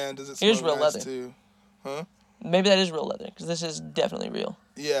 Oh man, does it Here's smell real nice leather. too? Huh? Maybe that is real leather, because this is definitely real.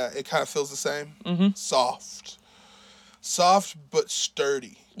 Yeah, it kind of feels the same. Mm-hmm. Soft. Soft but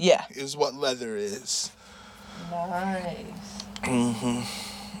sturdy Yeah. is what leather is. Nice. Mm-hmm.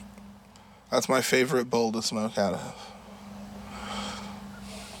 That's my favorite bowl to smoke out of.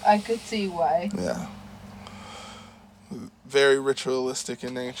 I could see why. Yeah. Very ritualistic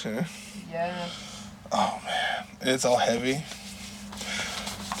in nature. Yeah. Oh man, and it's all heavy.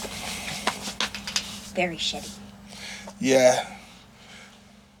 Very shitty. Yeah,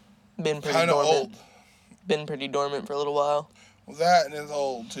 Been pretty kind of dormant. old. Been pretty dormant for a little while. Well, that and it's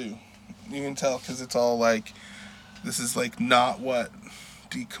old too. You can tell because it's all like, this is like not what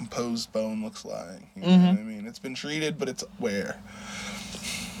decomposed bone looks like. You know what I mean? It's been treated, but it's wear.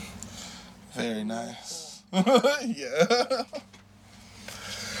 Very nice. Yeah.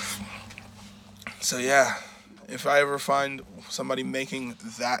 So yeah, if I ever find somebody making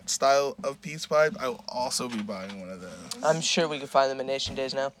that style of peace pipe, I will also be buying one of those. I'm sure we could find them at Nation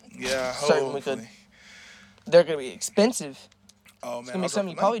Days now. Yeah, Certain we could. hopefully. They're going to be expensive. Oh man, It's going to be I'll something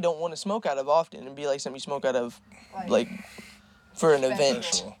you drop probably don't want to smoke out of often. It'd be like something you smoke out of, like, for an event.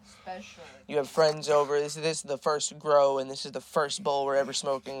 Special. Special. You have friends over. This is the first grow, and this is the first bowl we're ever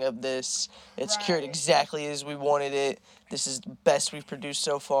smoking of this. It's cured Right. exactly as we wanted it. This is the best we've produced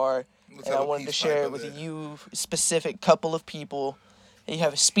so far. Let's And I have a wanted to peace share pipe it of with it. you, specific couple of people. And you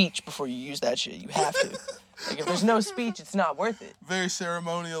have a speech before you use that shit. You have to. Like, if there's no speech, it's not worth it. Very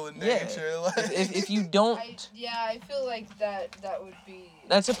ceremonial in Yeah. nature. Like, If you don't, I feel like that would be.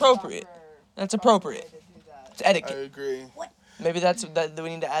 That's appropriate. That's appropriate. Proper way to do that. it's I etiquette. agree. Maybe that we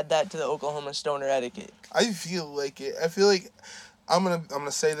need to add that to the Oklahoma stoner etiquette. I feel like it. I feel like I'm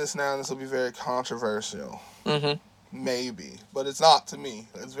gonna say this now, and this will be very controversial. Mm-hmm. Maybe, but it's not to me.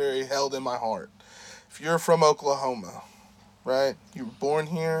 It's very held in my heart. If you're from Oklahoma, right? You were born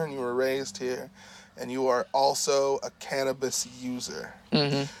here and you were raised here, and you are also a cannabis user.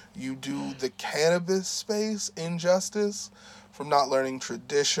 Mm-hmm. You do the cannabis space injustice from not learning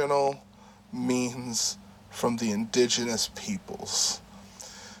traditional means from the indigenous peoples.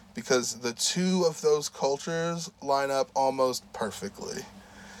 Because the two of those cultures line up almost perfectly.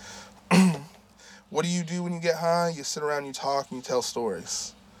 What do you do when you get high? You sit around, you talk, and you tell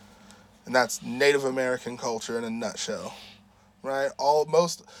stories. And that's Native American culture in a nutshell. Right?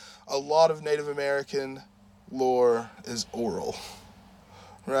 A lot of Native American lore is oral.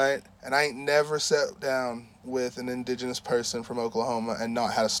 right? And I ain't never sat down with an indigenous person from Oklahoma and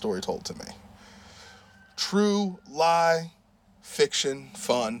not had a story told to me. True, lie, fiction,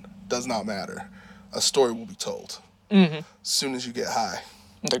 fun, does not matter. A story will be told. As soon as you get high.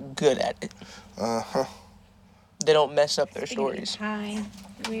 They're good at it. Uh-huh. They don't mess up their stories. Hi,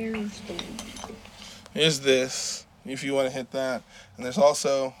 where is the... Here's this, if you want to hit that. And there's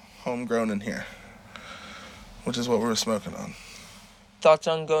also homegrown in here, which is what we were smoking on. Thoughts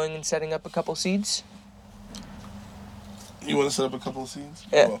on going and setting up a couple seeds? You want to set up a couple of seeds?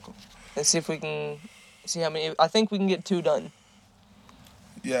 Yeah. You're welcome. And see if we can see how many. I think we can get 2 done.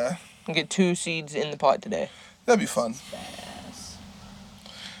 Yeah, We can get 2 seeds in the pot today. that'd be fun. Badass.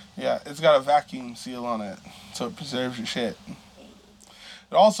 Yeah, it's got a vacuum seal on it, so it preserves your shit.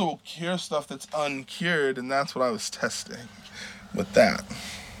 It also will cure stuff that's uncured, and that's what I was testing with that.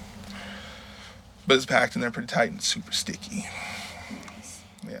 But it's packed in there pretty tight and super sticky.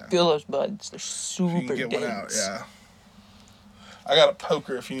 Yeah. Feel those buds. They're If super you can get dense. one out, yeah. I got a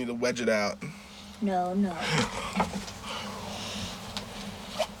poker if you need to wedge it out. No.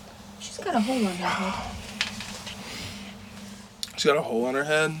 She's got a hole on her head. She got a hole on her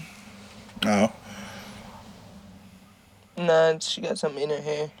head? No. Nah, she got something in her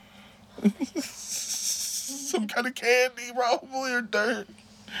hair. Some kind of candy, probably, or dirt.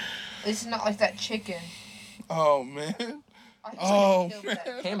 It's not like that chicken. Oh, man. I Oh, killed man.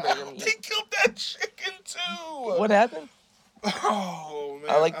 that. Hamburger meat. They killed that chicken, too. What happened? Oh,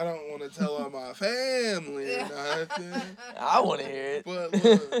 man. I don't want to tell on my family or nothing. I want to hear it. But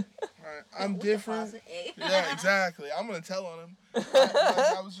look, right, I'm different. Yeah, exactly. I'm going to tell on him.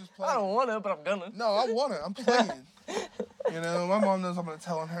 I was just playing. I don't want to, but I'm gonna. No, I want to. I'm playing. You know, my mom knows I'm going to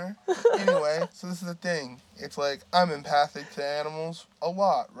tell on her. Anyway, so this is the thing. It's like, I'm empathic to animals a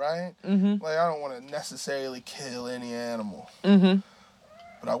lot, right? Mm-hmm. Like, I don't want to necessarily kill any animal. Mm-hmm.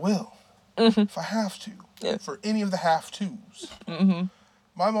 But I will. Mm-hmm. If I have to. Yeah. For any of the have-tos. Mm-hmm.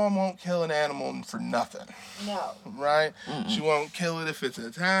 My mom won't kill an animal for nothing. No. Right? She won't kill it if it's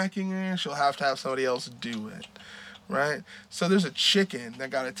attacking her. She'll have to have somebody else do it. Right? So there's a chicken that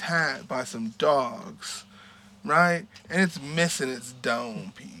got attacked by some dogs. Right? And it's missing its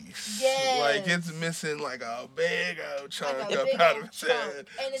dome piece. Yes. Like, it's missing, like, a big old chunk Like a up big out old of its chunk. head.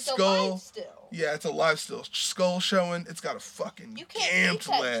 And it's Skull. alive still. Yeah, it's alive still. Skull showing. It's got a fucking You can't gamped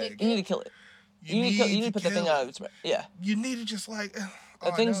eat that leg. chicken. You need to kill it. You need to put that thing kill out it. of its mouth. Yeah. You need to just, like...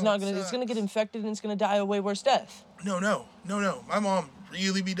 That thing's not gonna. It's gonna get infected and it's gonna die a way worse death. No. My mom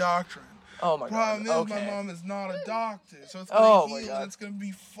really be doctoring. Oh my Problem god. is, Okay. my mom is not a doctor, so it's Oh gonna my heal God. and it's gonna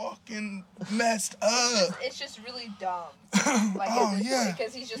be fucking messed up. It's just really dumb. Like, Oh, yeah.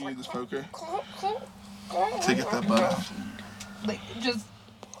 Because he's just You like, need this poker to to get that butt off. like, just,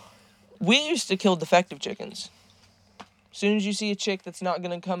 We used to kill defective chickens. As soon as you see a chick that's not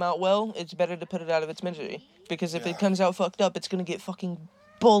gonna come out well, it's better to put it out of its misery. Because if Yeah. it comes out fucked up, it's gonna get fucking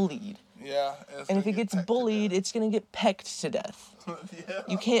bullied. Yeah. And if it gets bullied, it's gonna get pecked to death. Yeah.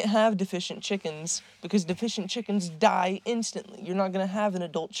 You can't have deficient chickens because deficient chickens die instantly. You're not gonna have an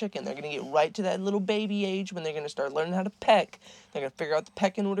adult chicken. They're gonna get right to that little baby age when they're gonna start learning how to peck. They're gonna figure out the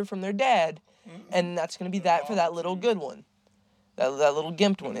pecking order from their dad, and that's gonna be that for that little good one. That little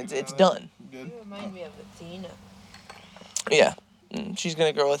gimped one. It's done. Good. you remind me of Athena. Yeah. She's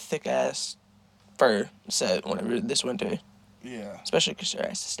gonna grow a thick ass fur set whenever this winter. Yeah. Especially because her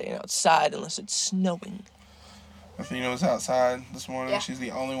ass is staying outside unless it's snowing. Athena was outside this morning. Yeah. She's the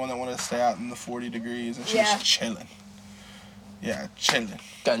only one that wanted to stay out in the 40 degrees, and she Yeah. was chilling. Yeah, chilling.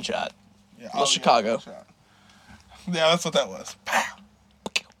 Gunshot. Yeah, Little Chicago. Yeah, that's what that was. Pow.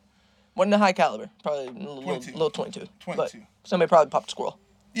 Wasn't a high caliber. Probably a little 22. little 22. But 22. somebody probably popped a squirrel.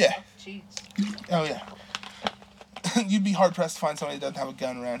 Yeah. Jeez. Oh, yeah. You'd be hard-pressed to find somebody that doesn't have a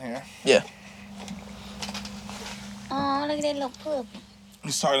gun around here. Yeah. Oh, look at that little pup.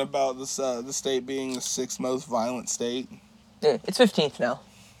 He's talking about this the state being the 6th most violent state. Yeah, it's 15th now.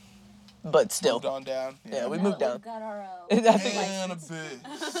 But still. Moved on down. Yeah, we moved down. We've got our I think And a bit.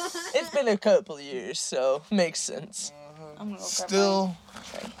 it's been a couple of years, so makes sense. I'm gonna go grab Still,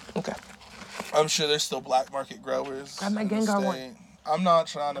 Okay. I'm sure there's still black market growers. Grab my in the Gengar one. state. I'm not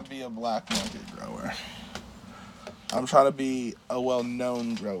trying to be a black market grower. I'm trying to be a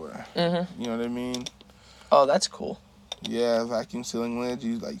well-known grower. Mm-hmm. You know what I mean? Oh, that's cool. Yeah, vacuum sealing lid.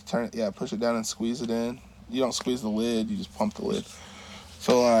 You like turn it, push it down and squeeze it in. You don't squeeze the lid, you just pump the lid.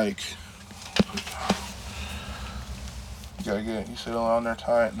 So like, you gotta get it. You sit on there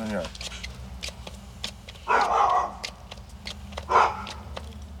tight, and then you're like,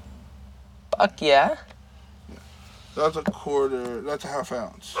 Fuck yeah. that's a quarter. That's a half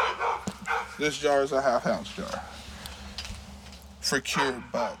ounce. This jar is a half ounce jar. for cured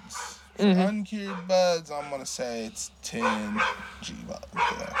buds. For uncured buds, I'm going to say it's 10 G bud.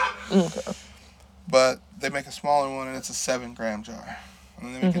 Okay. But they make a smaller one, and it's a 7-gram jar.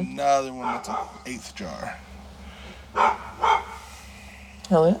 And then they make another one that's an 1/8 jar.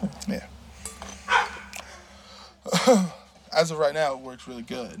 Hell yeah. Yeah. As of right now, it works really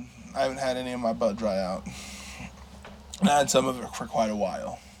good. I haven't had any of my bud dry out. I had some of it for quite a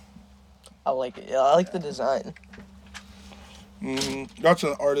while. I like it. Yeah, I like the design. That's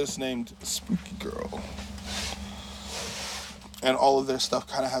an artist named Spooky Girl. And all of their stuff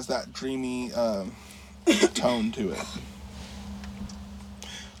kind of has that dreamy tone to it.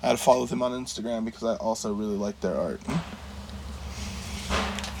 I had to follow them on Instagram because I also really like their art.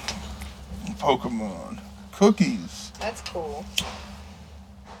 Pokemon. Cookies. That's cool.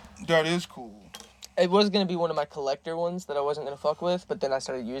 That is cool. It was going to be one of my collector ones that I wasn't going to fuck with, but then I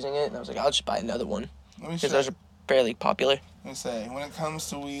started using it, and I was like, I'll just buy another one. Let me Because say, those are fairly popular. let me say, when it comes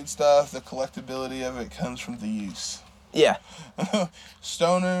to weed stuff, the collectability of it comes from the use. Yeah.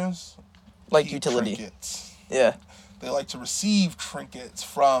 Stoners Like keep utility. trinkets. Yeah. They like to receive trinkets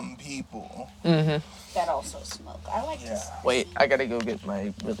from people. Mm-hmm. That also smoke. I like Yeah. this. Wait, I got to go get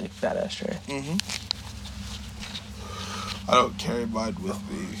my really badass tray. I don't carry mine with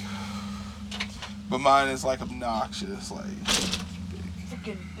me. But mine is like obnoxious, like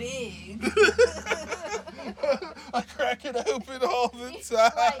Freaking big. I crack it open all the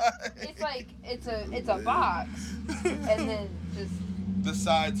time. It's a box, and then just The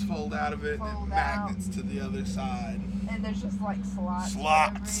sides fold out of it and Fold magnets to the other side. and there's just like slots.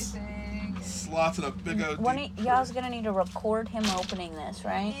 Slots. For everything. Slots in a big old One deep. of y'all's gonna need to record him opening this,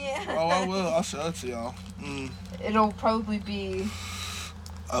 right? Yeah. Oh, I will. I'll show it to y'all. It'll probably be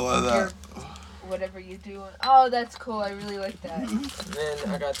I love that. whatever you're doing. Oh, that's cool. I really like that. And then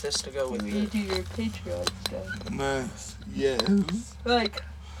I got this to go with You it. do your Patreon stuff. Nice. Yes. Like,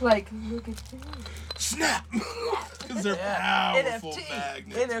 look at this. Snap. Because they're Yeah. powerful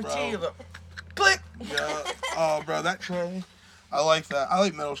magnets, NFT. bro. Click. Yeah. Oh, bro, that tray. I like that. I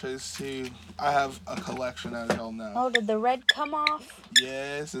like metal trays too. I have a collection out of hell now. Oh, did the red come off?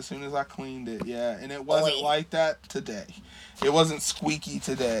 Yes, as soon as I cleaned it, yeah. And it wasn't like that today. It wasn't squeaky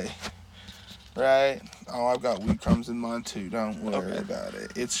today. Right? Oh, I've got weed crumbs in mine too. Don't worry about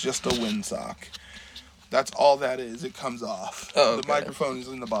it. It's just a windsock. That's all that is. It comes off. Oh, The okay. microphone is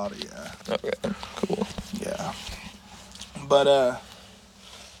in the body, yeah. Okay, cool. Yeah. But,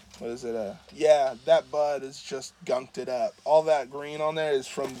 what is it? Yeah, that bud is just gunked it up. All that green on there is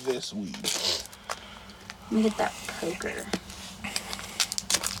from this weed. Let me get that poker.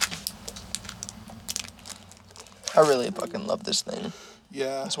 I really fucking love this thing.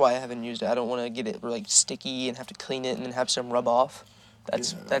 Yeah. That's why I haven't used it. I don't want to get it like sticky and have to clean it and then have some rub off.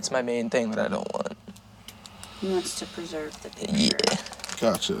 That's my main thing that I don't want. He wants to preserve the picture. Yeah.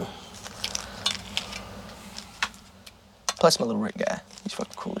 Gotcha. Plus my little Rick guy. He's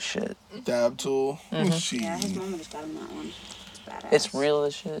fucking cool as shit. Dab tool. Sheesh. Yeah, his mama just got him that one. It's badass. It's real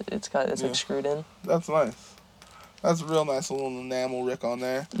as shit. It's Yeah. like screwed in. That's nice. That's a real nice little enamel Rick on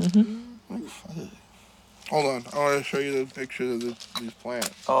there. Hold on. I want to show you the picture of these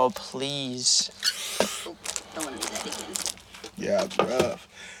plants. Oh please. Don't want to do that again. Yeah, it's rough.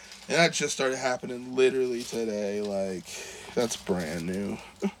 And that just started happening literally today. Like, that's brand new.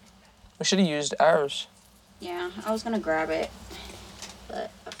 We should have used ours. Yeah, I was gonna grab it,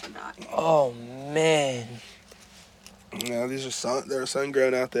 but I forgot. Oh man. Yeah, these are they're sun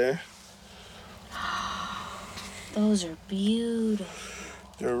grown out there. Those are beautiful.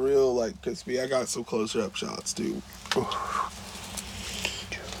 They're real, like, crispy. I got some closer up shots, too. I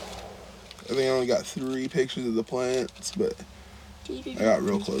think I only got 3 pictures of the plants, but I got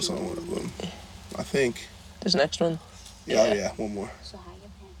real close on one of them. I think. This next one. Yeah, one more. So how you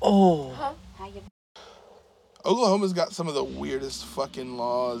been? Oh. How you been? Oklahoma's got some of the weirdest fucking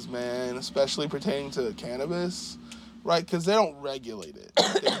laws, man, especially pertaining to cannabis, right? Because they don't regulate it.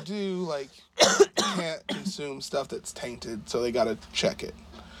 They do, like, you can't consume stuff that's tainted, so they gotta check it.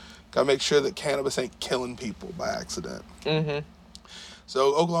 Gotta make sure that cannabis ain't killing people by accident. Mm-hmm.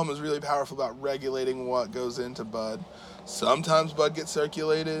 So Oklahoma's really powerful about regulating what goes into bud. Sometimes bud gets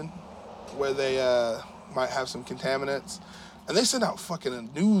circulated where they might have some contaminants, and they send out fucking a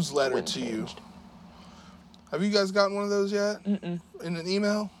newsletter Wind to you. changed. Have you guys gotten one of those yet? Mm-mm. In an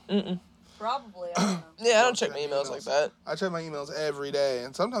email? Mm-mm. Probably. I don't know. Yeah, I don't check check my emails emails. like that. I check my emails every day,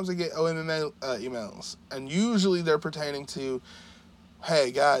 and sometimes I get OMMA emails, and usually they're pertaining to,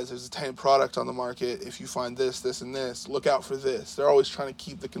 hey guys, there's a tainted product on the market. If you find this, this, and this, look out for this. They're always trying to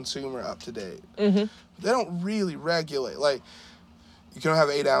keep the consumer up to date. Mm-hmm. They don't really regulate. Like, you can have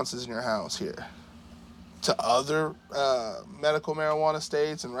 8 ounces in your house here. to other medical marijuana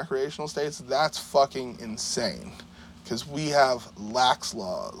states and recreational states, that's fucking insane. Because we have lax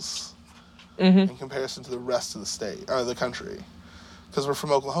laws in comparison to the rest of the state, or the country. Because we're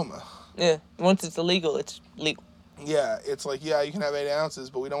from Oklahoma. Yeah. Once it's illegal, it's legal. Yeah, it's like, yeah, you can have 8 ounces,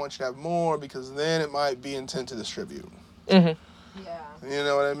 but we don't want you to have more because then it might be intent to distribute. Mm-hmm. Yeah. You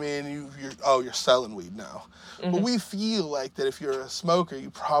know what I mean? You're selling weed now. Mm-hmm. But we feel like that if you're a smoker, you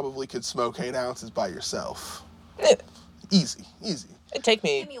probably could smoke 8 ounces by yourself. Yeah. Easy. It'd take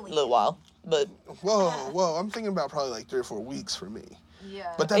me a little while, but... Whoa. I'm thinking about probably like 3 or 4 weeks for me.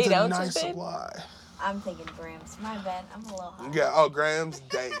 Yeah. But that's 8 a ounces, nice babe? supply. I'm thinking grams. My bad. I'm a little high. Yeah, grams,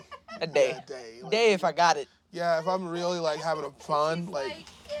 day. A day. Yeah, day. Like, Day if I got it. yeah, if I'm really like having a fun, like,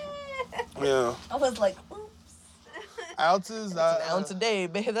 yeah. I was like, oops. Ounces, That's an ounce a day,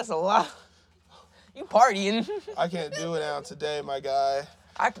 babe. That's a lot. You partying. I can't do an ounce a day, my guy.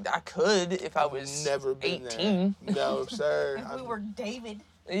 I could if I was Never been 18. there. No, sir. If we were David.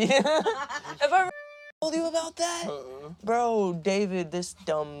 Yeah. Have I ever told you about that? Bro, David, this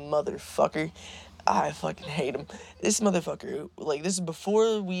dumb motherfucker. I fucking hate him. This motherfucker, like, this is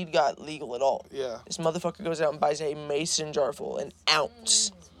before weed got legal at all. Yeah. This motherfucker goes out and buys a mason jar full, an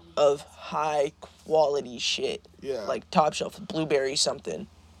ounce of high quality shit. Yeah. Like top shelf, blueberry something.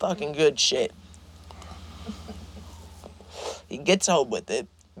 Fucking good shit. He gets home with it.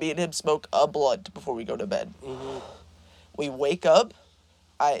 Me and him smoke a blunt before we go to bed. Mm-hmm. We wake up.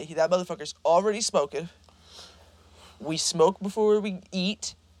 That motherfucker's already smoking. We smoke before we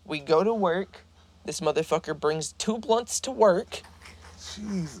eat. We go to work. This motherfucker brings 2 blunts to work.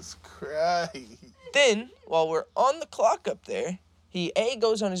 Jesus Christ. Then, while we're on the clock up there, he A,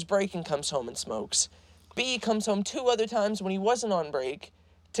 goes on his break and comes home and smokes. B, comes home 2 other times when he wasn't on break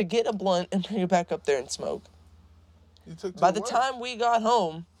to get a blunt and bring it back up there and smoke. You took By the time we got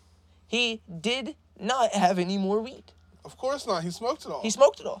home, he did not have any more weed. Of course not. He smoked it all. He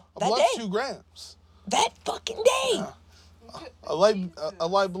smoked it all. A That blunt's day. 2 grams. That fucking day. Yeah. A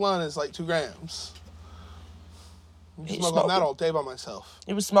light blunt is like 2 grams. I He smoke on that smoking. all day by myself.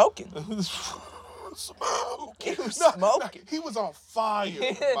 He was smoking. Smoke. He was No, smoking. he was on fire,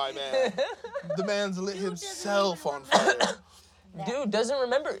 my man. The man's lit himself on fire. Dude doesn't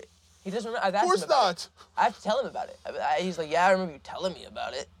remember it. He doesn't remember. I've Of asked course him about not. it. I have to tell him about it. He's like, yeah, I remember you telling me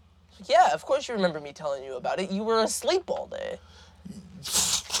about it. Like, yeah, of course you remember me telling you about it. You were asleep all day.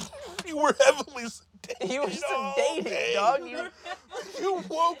 You were heavily sedated. You were all sedated, day. dog. You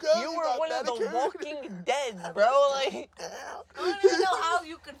woke up. You were got one of the medicated. walking dead, bro. Like, I don't even know how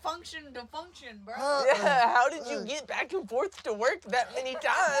you could function, bro. yeah, how did you get back and forth to work that many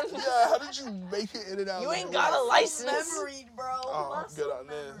times? Yeah, how did you make it in and out? You of ain't the got a room? license. Memory, bro. Oh, I'm Muscle good on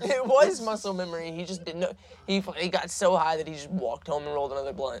memory. this. It was muscle memory. He just didn't know. He got so high that he just walked home and rolled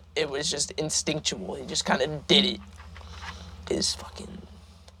another blunt. It was just instinctual. He just kind of did it. His fucking...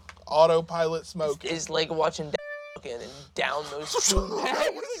 Autopilot smoking. Is like watching fucking and down those two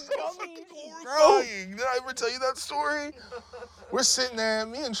That was so fucking horrifying. Did I ever tell you that story? We're sitting there,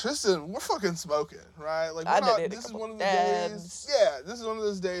 me and Tristan, we're fucking smoking, right? Like, I we're not, did a this is couple one of the dabs. days. Yeah, this is one of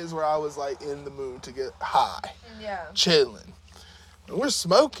those days where I was like in the mood to get high, Yeah. chilling, and we're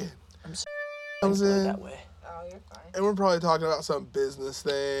smoking. Comes in, that way. Oh, you're fine. and we're probably talking about some business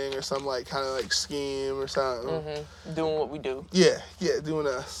thing or some like kind of like scheme or something. Mm-hmm. Doing what we do. Yeah, doing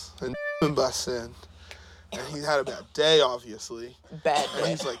us and busts in, and he had a bad day, obviously, Bad and way.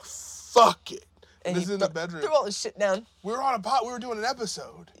 he's like, "Fuck it." And This he is in the bedroom. Threw all this shit down. We were on a pot. We were doing an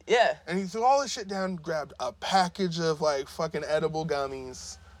episode. Yeah. And he threw all this shit down, grabbed a package of like fucking edible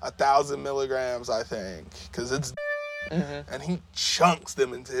gummies, 1,000 milligrams, I think, because it's. Mm-hmm. And he chunks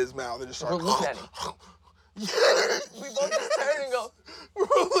them into his mouth and just We're starts. looking at him. Yeah. We both just turn and go, We're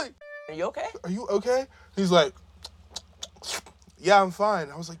like, are you okay? "Are you okay?" He's like, "Yeah, I'm fine."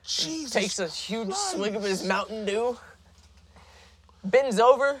 I was like, "Jesus." Takes a huge Christ. swig of his Mountain Dew. Bends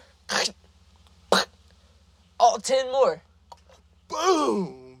over. All 10 more.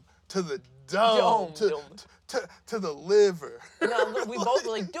 Boom to the dome, Dome. to the liver. No, we both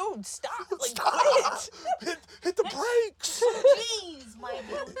were like, dude, stop. Like, Stop. quit. Hit the brakes. Jeez, my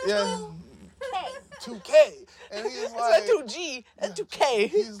dude. Yeah. Hey. 2K. And he's It's like, not 2G. That's 2K.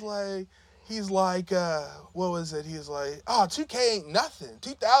 he's like, what was it? He's like, oh, 2K ain't nothing.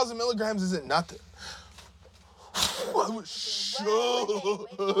 2,000 milligrams isn't nothing. I was shook.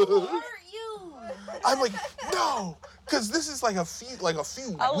 What are you? I'm like, no, because this is like a few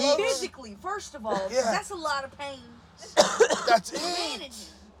I love weeks. Physically, first of all, 'cause Yeah. that's a lot of pain. That's it. Managing.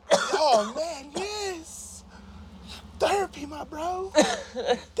 Oh man, yes. Therapy, my bro.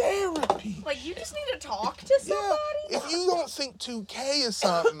 Therapy. Like, you just need to talk to Yeah. somebody. If you don't think 2K is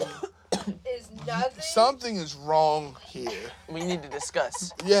something, Is Does he? something is wrong here. We need to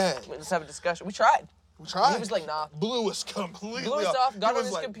discuss. Yeah, Let's have a discussion. We tried. we tried. He was like, nah. Blew us completely Blew us off, got He on was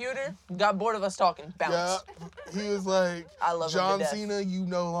his like, computer, got bored of us talking, Yeah, bounced. he was like, I love him to John death. Cena, you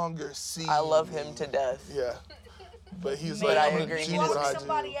no longer see I love me." him to death. Yeah. But he's But like, I I'm going agree, to he do He what wants I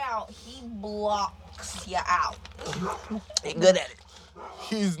somebody do. out. He blocks you out. He good at it.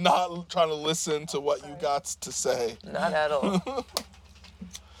 He's not trying to listen to what you got to say. Not at all.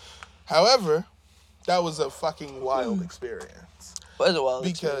 However, that was a fucking wild experience. Was a wild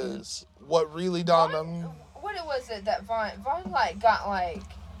experience. Because what really dawned on me, What was it that Vaughn like got like?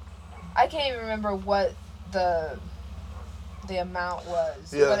 I can't even remember what the amount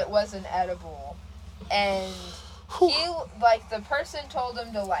was, Yeah. but it was an edible, and he like the person told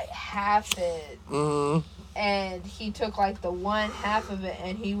him to like half it, and he took like the one half of it,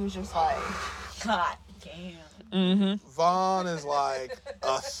 and he was just like, God damn. Mm-hmm. Vaughn is like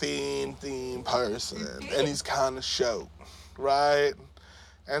a theme person, and he's kind of shook, right?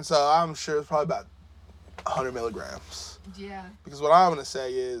 And so I'm sure it's probably about 100 milligrams. yeah. Because what I'm going to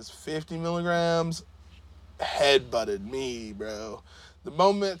say is 50 milligrams headbutted me, bro. The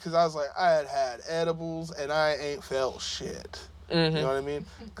moment, because I was like, I had edibles, and I ain't felt shit. Mm-hmm. You know what I mean?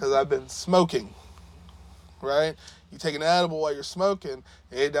 Because I've been smoking, right? You take an edible while you're smoking,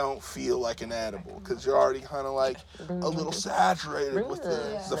 it don't feel like an edible because you're already kind of like a little saturated with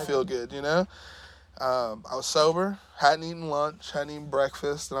the feel good, you know? I was sober, hadn't eaten lunch, hadn't eaten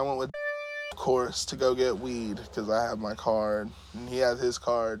breakfast, and I went with, of course, to go get weed because I have my card and he has his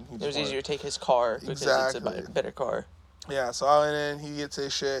card. It was easier to take his car because Exactly. it's a better car. Yeah, so I went in, he gets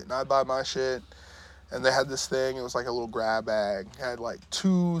his shit, and I buy my shit. And they had this thing, it was like a little grab bag. It had like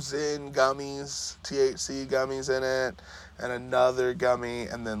 2 Zen gummies, THC gummies in it, and another gummy,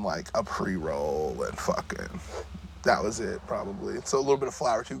 and then like a pre-roll and fucking. That was it, probably. So a little bit of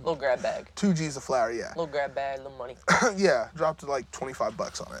flour, Little grab bag. 2 G's of flour, yeah. Little grab bag, little money. Yeah, dropped to like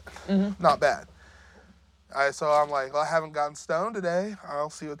 $25 on it. Not bad. So I'm like, well, I haven't gotten stoned today. I'll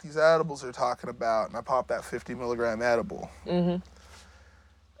see what these edibles are talking about. And I popped that 50 milligram edible. Mm-hmm.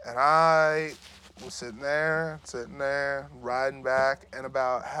 And I was sitting there, riding back, and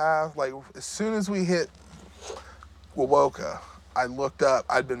about half, like, as soon as we hit Wawoka, I looked up,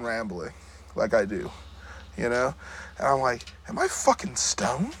 I'd been rambling, like I do, you know? And I'm like, am I fucking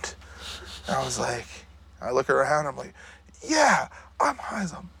stoned? And I was like, I look around, I'm like, yeah, I'm high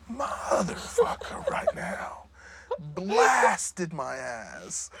as a motherfucker right now. Blasted my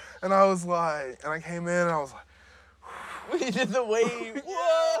ass. And I was like, and I came in, and I was like, We did the wave.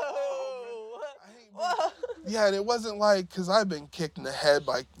 Whoa! Whoa! yeah, and it wasn't like, because I've been kicked in the head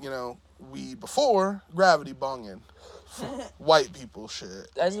by, you know, weed before, gravity bonging. White people shit.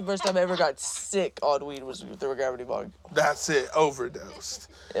 That's the first time I ever got sick on weed was through a gravity bong. That's it, overdosed.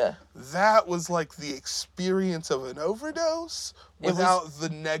 Yeah. That was like the experience of an overdose without the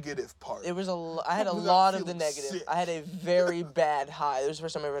negative part. It was I had a Without lot of the feeling negative. sick. I had a very bad high. It was the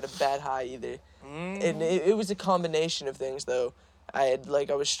first time I ever had a bad high either. And it was a combination of things though. I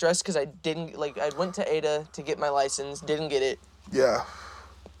was stressed because I went to Ada to get my license, didn't get it. Yeah.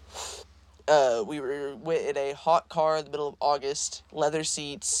 We were in a hot car in the middle of August, leather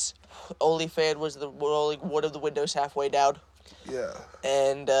seats. Only fan was only one of the windows halfway down. Yeah.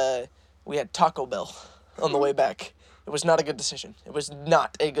 And we had Taco Bell on the way back. It was not a good decision. It was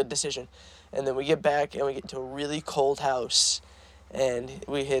not a good decision. And then we get back and we get into a really cold house. And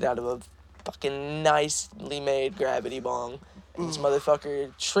we hit out of a fucking nicely made gravity bong. And this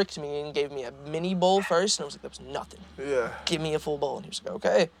motherfucker tricked me and gave me a mini bowl first. And I was like, that was nothing. Yeah. Give me a full bowl. And he was like,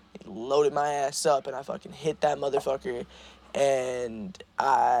 okay. He loaded my ass up and I fucking hit that motherfucker. And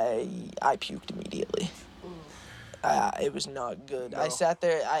I puked immediately. It was not good. No. I sat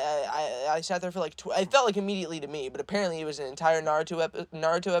there. I sat there for like. I felt like immediately to me, but apparently it was an entire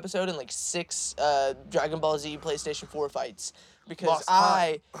Naruto episode and like 6 Dragon Ball Z PlayStation 4 fights because Lost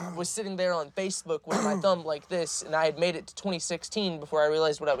I time. was sitting there on Facebook with my thumb like this, and I had made it to 2016 before I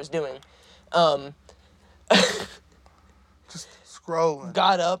realized what I was doing. Just scrolling.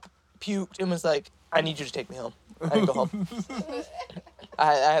 Got up, puked, and was like, "I need you to take me home. I had to go home."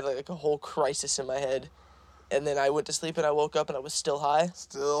 I had like a whole crisis in my head. And then I went to sleep and I woke up and I was still high.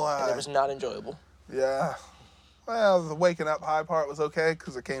 Still high. And it was not enjoyable. Yeah. Well, the waking up high part was okay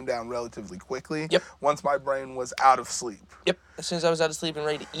because it came down relatively quickly. Yep. Once my brain was out of sleep. Yep. As soon as I was out of sleep and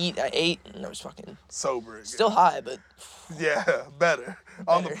ready to eat, I ate and I was fucking Sober again. still high, but Yeah, better.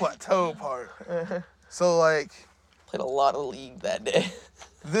 On the plateau part. So, like, played a lot of League that day.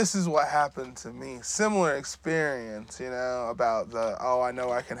 this is what happened to me. Similar experience, you know, about I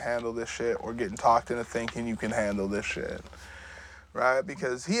know I can handle this shit, or getting talked into thinking you can handle this shit. right?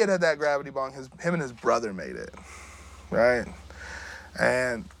 Because he had that gravity bong. Him and his brother made it, right?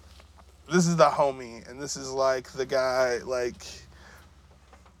 And this is the homie, and this is like the guy, like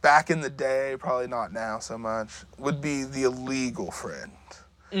back in the day, probably not now so much, would be the illegal friend,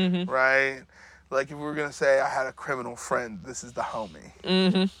 right? Like if we were gonna say I had a criminal friend, this is the homie,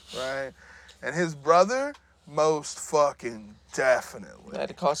 right? And his brother, most fucking definitely. I had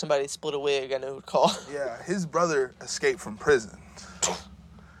to call somebody to split a wig. I know who to call. Yeah, his brother escaped from prison.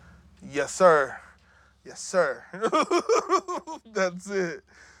 Yes, sir. Yes, sir. That's it.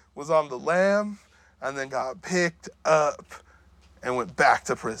 Was on the lam and then got picked up and went back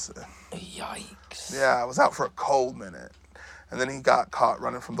to prison. Yikes. Yeah, I was out for a cold minute. And then he got caught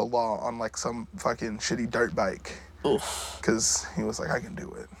running from the law on like some fucking shitty dirt bike. Oof. Because he was like, I can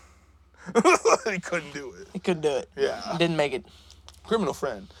do it. He couldn't do it. He couldn't do it. Yeah. Didn't make it. Criminal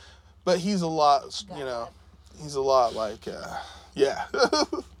friend. But he's a lot, he's a lot like, yeah.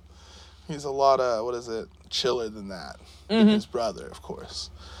 He's a lot, chiller than that. Than his brother, of course.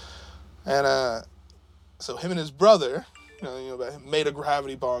 And so him and his brother, made a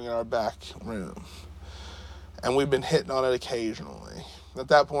gravity bong in our back room. And we've been hitting on it occasionally. At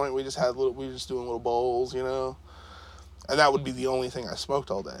that point, we were just doing little bowls, And that would be the only thing I smoked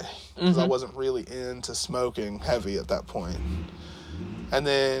all day. Because I wasn't really into smoking heavy at that point. And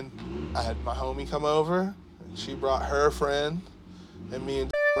then I had my homie come over. And she brought her friend. And me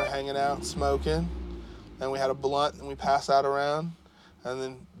and were hanging out, smoking. And we had a blunt and we passed out around. And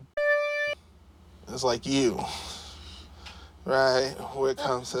then it was like you. Right? When it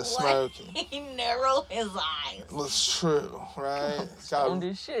comes to smoking. He narrowed his eyes. It's true, right?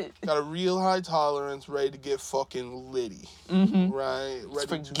 Got a real high tolerance, ready to get fucking litty. Right? Let's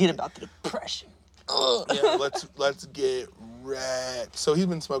forget about the depression. Yeah, let's get wrecked. So he's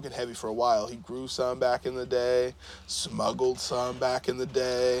been smoking heavy for a while. He grew some back in the day, smuggled some back in the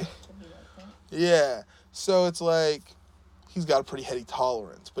day. Yeah. So it's like he's got a pretty heady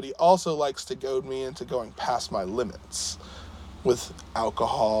tolerance, but he also likes to goad me into going past my limits with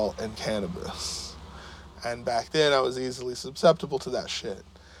alcohol and cannabis. And back then I was easily susceptible to that shit.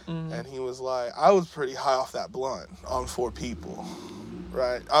 And he was like, I was pretty high off that blunt on 4 people,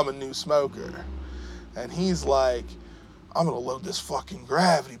 right? I'm a new smoker. And he's like, I'm gonna load this fucking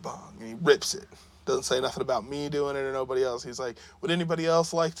gravity bong. And he rips it. Doesn't say nothing about me doing it or nobody else. He's like, would anybody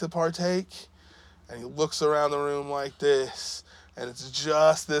else like to partake? And he looks around the room like this, and it's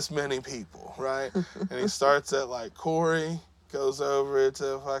just this many people, right? And he starts at like Corey, goes over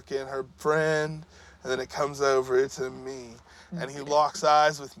to fucking her friend, and then it comes over to me. And he locks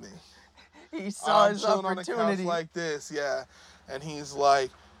eyes with me. He saw his chilling on the opportunity. couch like this, yeah. And he's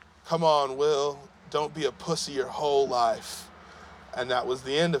like, come on, Will, don't be a pussy your whole life. And that was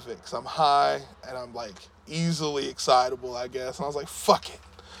the end of it, because I'm high, and I'm like easily excitable, I guess. And I was like, fuck it,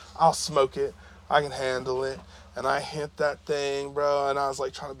 I'll smoke it. I can handle it. And I hit that thing, bro, and I was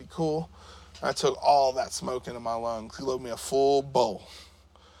like trying to be cool. I took all that smoke into my lungs. He loaded me a full bowl.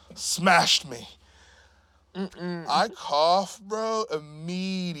 Smashed me. I coughed, bro,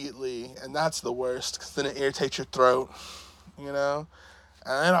 immediately. And that's the worst, because then it irritates your throat, And then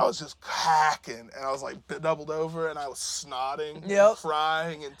I was just hacking, and I was like doubled over, and I was snotting, and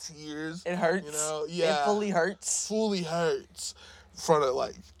crying, and tears. It hurts. Yeah. It fully hurts. Fully hurts. In front of,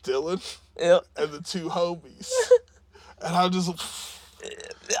 like, Dylan. Yep. And the 2 homies. And I just...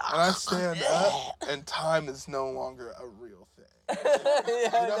 And I stand up, and time is no longer a real thing.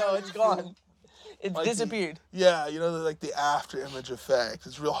 It's gone. It's like disappeared. The after image effect.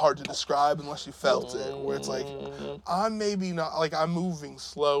 It's real hard to describe unless you felt it. Where it's like, I'm maybe not, like, I'm moving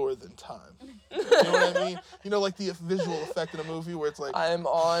slower than time. You know what I mean? Like the visual effect in a movie where it's like... I'm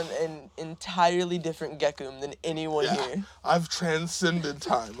on an entirely different Gekum than anyone here. I've transcended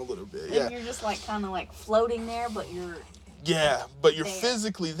time a little bit, And you're just like kind of like floating there, but you're... Yeah, but you're there.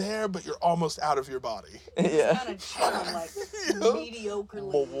 Physically there, but you're almost out of your body. Yeah. Kind of chilling, like,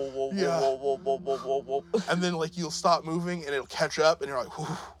 mediocrely. And then, like, you'll stop moving, and it'll catch up, and you're like,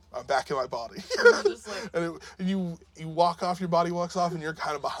 whew, I'm back in my body. You're just like... And you walk off, your body walks off, and you're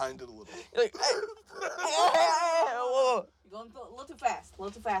kind of behind it a little. You're like, whoa. You're going a little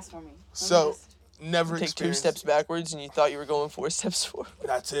too fast for me. So, never Take 2 experienced... steps backwards, and you thought you were going 4 steps forward.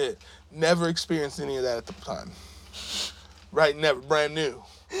 That's it. Never experienced any of that at the time. Right, never, brand new.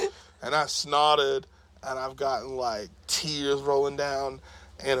 And I snotted, and I've gotten, like, tears rolling down,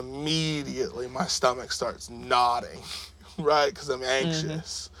 and immediately my stomach starts nodding, right, because I'm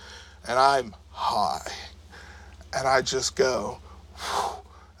anxious. And I'm high. And I just go, whew,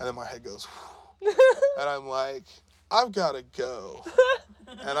 and then my head goes, whew. And I'm like, I've got to go.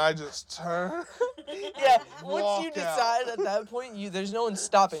 and I just turn. Yeah, once Walk you out. decide at that point, there's no one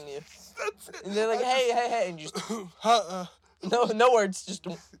stopping you. That's it. And they're like, hey, and you just, no words, just,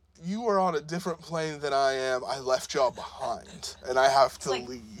 You are on a different plane than I am. I left y'all behind, and I have to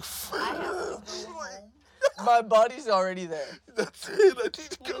leave. I have to go home. my body's already there. That's it. I need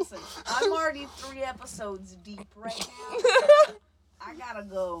to go. Listen, I'm already 3 episodes deep right now. I gotta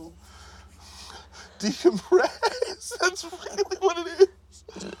go. Decompress. That's really what it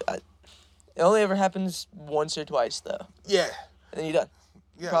is. It only ever happens once or twice, though. Yeah. And then you're done.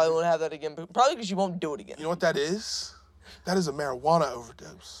 Yeah. Probably won't have that again, but probably because you won't do it again. You know what that is? That is a marijuana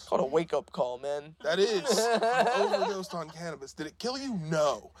overdose. Called a wake-up call, man. That is. You overdosed on cannabis. Did it kill you?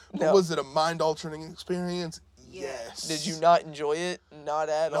 No. No. Was it a mind-altering experience? Yes. Did you not enjoy it? Not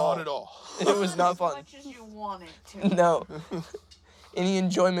at all. Not at all. It was not As fun. much as you want it to. No. Any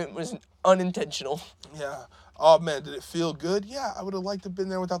enjoyment was unintentional. Yeah. Oh, man, did it feel good? Yeah, I would have liked to have been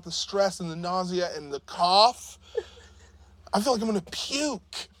there without the stress and the nausea and the cough. I feel like I'm going to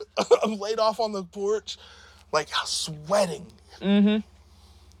puke. I'm laid off on the porch, like sweating. Mm-hmm.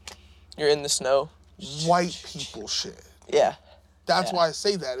 You're in the snow. White people shit. Yeah. That's Yeah. why I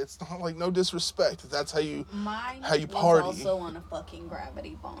say that. It's not like no disrespect. That's how you Mine How you was party. also on a fucking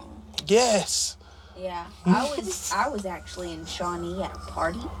gravity bomb. Yes. Yeah, I was actually in Shawnee at a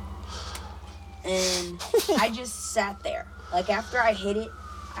party, and I just sat there. Like after I hit it.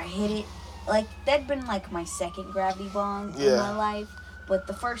 Like that'd been like my second gravity bomb in Yeah. my life, but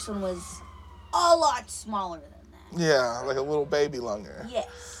the first one was a lot smaller than that. Yeah, like a little baby lunger.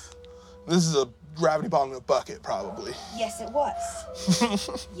 Yes, This is a gravity bomb in a bucket, probably. yes, it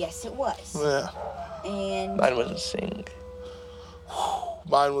was. Yes, it was. Yeah. And Mine was a sink.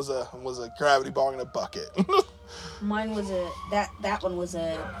 Mine was a gravity bomb in a bucket. mine was that one was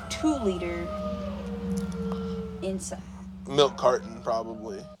a 2-liter inside. Milk carton,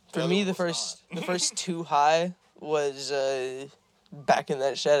 probably. For me, the first too high was back in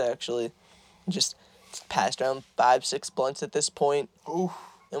that shed, actually. Just passed around 5-6 blunts at this point. Ooh.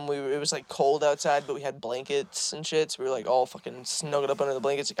 And it was like cold outside, but we had blankets and shit, so we were like all fucking snuggled up under the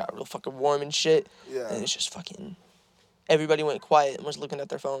blankets. It got real fucking warm and shit. Yeah. And it's just fucking, everybody went quiet and was looking at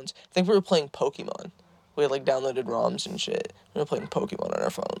their phones. I think we were playing Pokemon. We had like downloaded ROMs and shit. We were playing Pokemon on our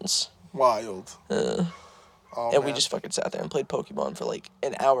phones. Wild. Oh, And we man. just fucking sat there and played Pokemon for like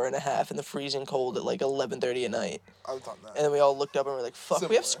an hour and a half in the freezing cold at like 11:30 at night. I've done that. And then we all looked up and were like, fuck,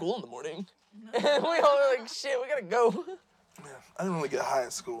 we have Similar. school in the morning. And we all were like, shit, we gotta go. I didn't really get high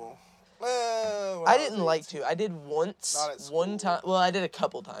at school. Well, when I was didn't like 18. to. I did once, Not at one school. time. Well, I did a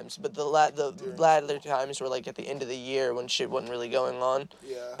couple times, but the latter times were like at the end of the year when shit wasn't really going on.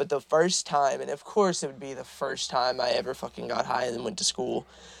 Yeah. But the first time, and of course it would be the first time I ever fucking got high and then went to school,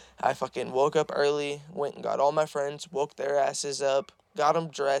 I fucking woke up early, went and got all my friends, woke their asses up, got them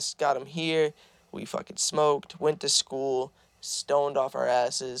dressed, got them here. We fucking smoked, went to school, stoned off our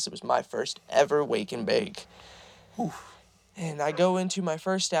asses. It was my first ever wake and bake. And I go into my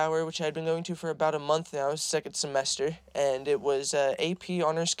first hour, which I had been going to for about a month now, second semester, and it was AP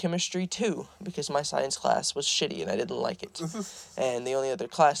Honors Chemistry 2, because my science class was shitty and I didn't like it. And the only other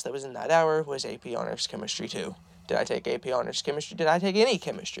class that was in that hour was AP Honors Chemistry 2. Did I take AP Honors Chemistry? Did I take any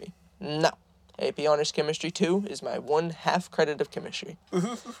chemistry? No. AP Honors Chemistry 2 is my 1/2 credit of chemistry.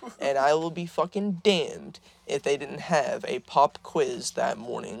 And I will be fucking damned if they didn't have a pop quiz that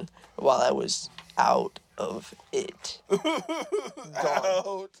morning while I was out of it.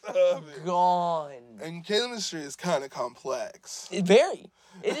 Out of it. Gone. And chemistry is kind of complex. It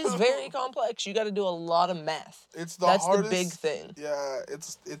is very complex. You got to do a lot of math. It's the That's hardest. the big thing. Yeah,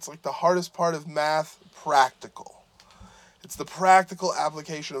 it's like the hardest part of math, practical. It's the practical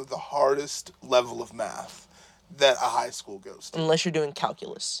application of the hardest level of math that a high school goes to. Unless you're doing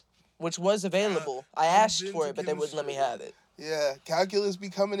calculus, which was available. I I've asked been for to it, but they wouldn't let me have it. Yeah, calculus be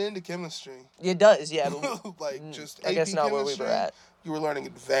coming into chemistry. It does, yeah. But Like just I guess AP not where we chemistry, were at. You were learning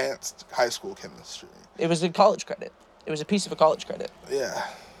advanced high school chemistry. it was a college credit. It was a piece of a college credit. Yeah,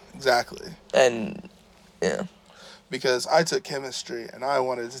 exactly. And, yeah. Because I took chemistry and I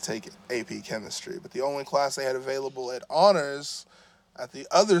wanted to take AP chemistry, but the only class they had available at honors at the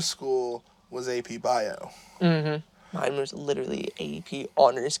other school was AP bio. Mm-hmm. Mine was literally AP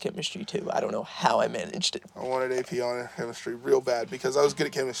Honors Chemistry 2. I don't know how I managed it. I wanted AP honor chemistry real bad because I was good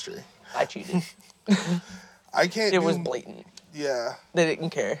at chemistry. I cheated. I can't. It was blatant. Yeah, They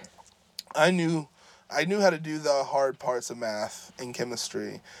didn't care. I knew how to do the hard parts of math in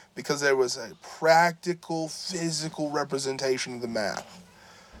chemistry because there was a practical, physical representation of the math,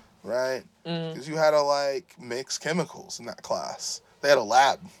 right? Because you had to like mix chemicals in that class. They had a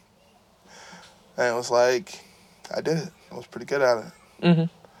lab, and it was like I did it. I was pretty good at it. Mm-hmm.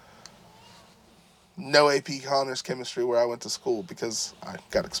 No AP honors chemistry where I went to school because I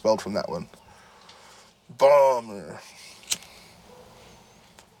got expelled from that one. Bummer.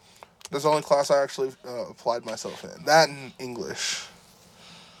 That's the only class I actually applied myself in. That and English.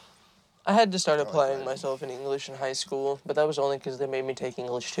 I had to start applying myself in English in high school, but that was only because they made me take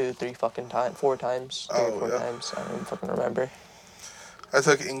English 2, 3 fucking times, 4 times, 3 or 4 times. I don't even fucking remember. I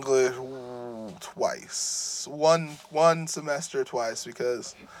took English twice. One semester twice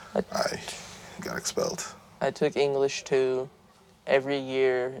because I got expelled. I took English 2 every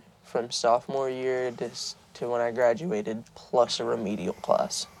year from sophomore year to when I graduated, plus a remedial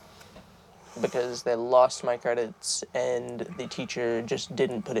class. Because they lost my credits and the teacher just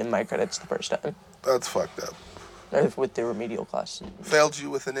didn't put in my credits the first time. That's fucked up. With the remedial class. Failed you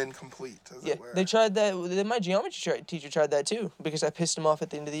with an incomplete, as it were. They tried that. My geometry teacher tried that too because I pissed him off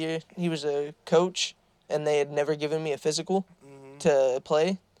at the end of the year. He was a coach and they had never given me a physical to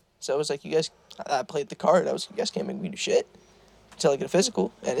play. So I was like, I played the card. You guys can't make me do shit until I get a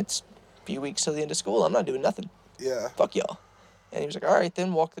physical. And it's a few weeks till the end of school. I'm not doing nothing. Yeah. Fuck y'all. And he was like, all right,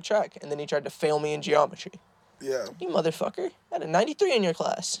 then walk the track. And then he tried to fail me in geometry. Yeah. You motherfucker. I had a 93 in your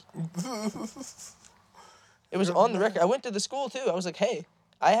class. It was on the record. I went to the school, too. I was like, hey,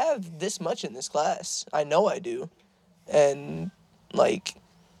 I have this much in this class. I know I do. And, like,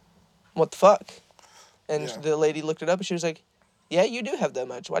 what the fuck? And the lady looked it up, and she was like, yeah, you do have that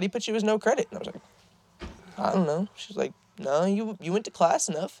much. Why do you put you as no credit? And I was like, I don't know. She's like, no, you went to class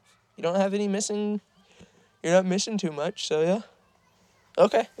enough. You don't have any missing. You're not missing too much, so yeah.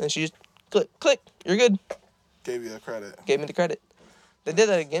 Okay. And she just click, you're good. Gave you the credit. Gave me the credit. They did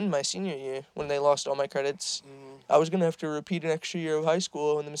that again my senior year when they lost all my credits. I was going to have to repeat an extra year of high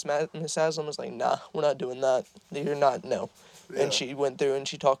school, and Miss Haslam was like, nah, we're not doing that. You're not, no. Yeah. And she went through and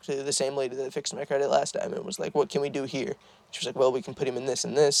she talked to the same lady that fixed my credit last time and was like, what can we do here? She was like, well, we can put him in this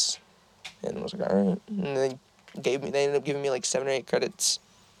and this. And I was like, all right. And they ended up giving me like 7 or 8 credits.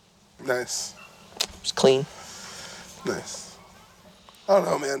 Nice. It was clean. Nice. I don't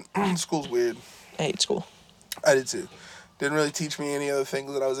know, man. School's weird. I hate school. I did too. Didn't really teach me any other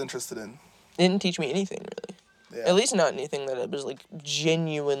things that I was interested in. Didn't teach me anything, really. Yeah. At least not anything that was, like,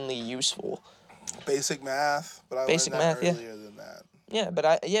 genuinely useful. Basic math, but I learned that earlier than that.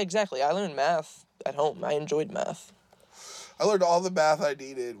 Yeah, exactly. I learned math at home. I enjoyed math. I learned all the math I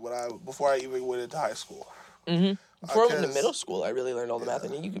needed before I even went into high school. Mm-hmm. Before I went to middle school, I really learned all the math.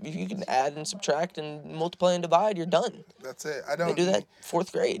 And you can add and subtract and multiply and divide, you're done. That's it. They do that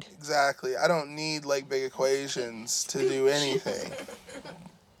 4th grade. Exactly. I don't need, like, big equations to do anything.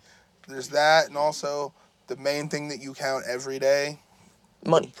 There's that, and also the main thing that you count every day.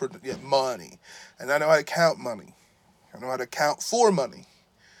 Money. Yeah, money. And I know how to count money. I know how to count for money.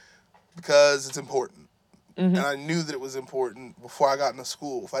 Because it's important. Mm-hmm. And I knew that it was important before I got into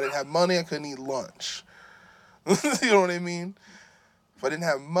school. If I didn't have money, I couldn't eat lunch. You know what I mean? If I didn't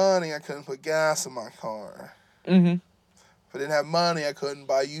have money, I couldn't put gas in my car. Mm-hmm. If I didn't have money, I couldn't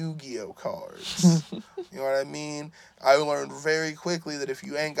buy Yu-Gi-Oh cards. You know what I mean? I learned very quickly that if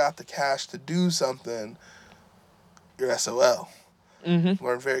you ain't got the cash to do something, you're SOL. Mm-hmm.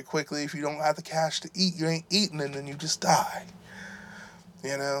 Learned very quickly if you don't have the cash to eat, you ain't eating, and then you just die.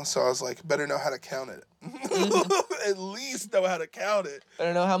 You know? So I was like, better know how to count it. Mm-hmm. At least know how to count it.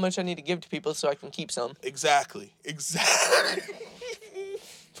 Better know how much I need to give to people so I can keep some. Exactly.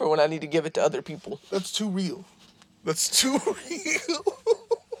 For when I need to give it to other people. That's too real.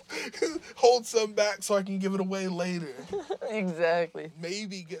 Hold some back so I can give it away later. Exactly.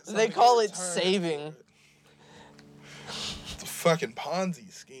 Maybe get something. They call it saving. It's a fucking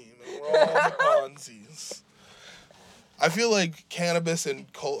Ponzi scheme. And we're all the Ponzi's. I feel like cannabis and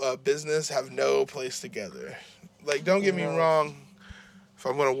business have no place together. Like, don't get me wrong. If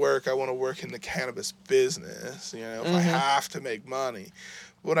I'm going to work, I want to work in the cannabis business, you know, if I have to make money.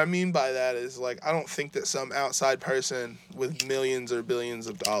 What I mean by that is, like, I don't think that some outside person with millions or billions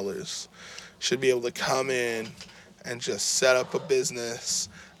of dollars should be able to come in and just set up a business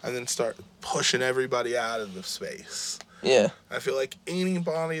and then start pushing everybody out of the space. Yeah. I feel like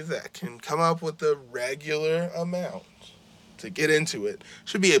anybody that can come up with the regular amount to get into it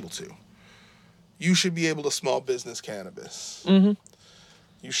should be able to. You should be able to small business cannabis. Mm-hmm.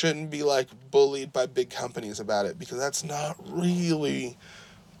 You shouldn't be, like, bullied by big companies about it because that's not really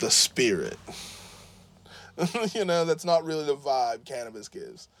the spirit. You know, that's not really the vibe cannabis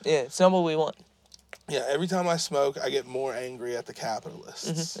gives. Yeah, it's not what we want. Yeah, every time I smoke, I get more angry at the capitalists.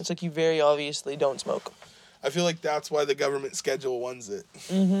 Mm-hmm. It's like you very obviously don't smoke. I feel like that's why the government Schedule I's it.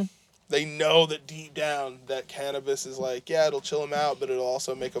 Mm-hmm. They know that deep down that cannabis is like, yeah, it'll chill them out, but it'll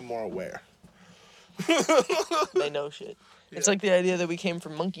also make them more aware. They know shit. It's like the idea that we came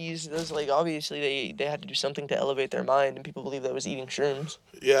from monkeys. Those, like, obviously they had to do something to elevate their mind, and people believe that was eating shrooms.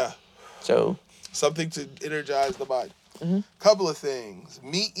 Yeah. So Something to energize the mind. Mm-hmm. Couple of things.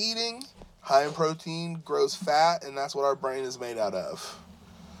 Meat eating, high in protein, grows fat, and that's what our brain is made out of.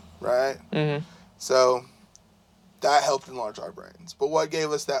 Right? Mm-hmm. So that helped enlarge our brains. But what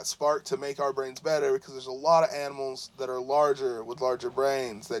gave us that spark to make our brains better? Because there's a lot of animals that are larger with larger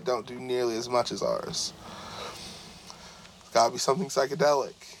brains that don't do nearly as much as ours. It's got to be something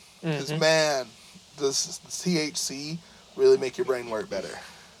psychedelic. Because, man, does THC really make your brain work better?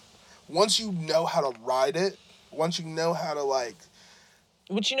 Once you know how to ride it, once you know how to, like...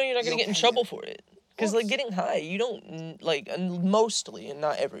 But you know you're not going to get in trouble for it. Because, like, getting high, you don't, like, mostly, and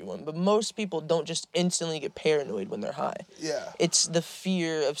not everyone, but most people don't just instantly get paranoid when they're high. Yeah. It's the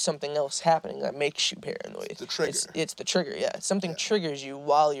fear of something else happening that makes you paranoid. The trigger. It's the trigger, yeah. Something triggers you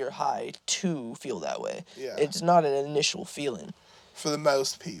while you're high to feel that way. Yeah. It's not an initial feeling. For the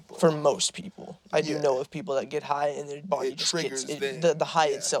most people. For most people. I do Yeah. know of people that get high and their body It just triggers gets... them. The high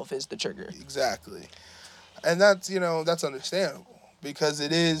Yeah. itself is the trigger. Exactly. And that's, that's understandable. Because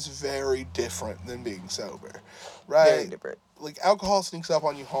it is very different than being sober, right? Very different. Like, alcohol sneaks up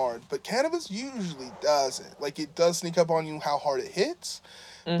on you hard, but cannabis usually doesn't. Like, it does sneak up on you how hard it hits,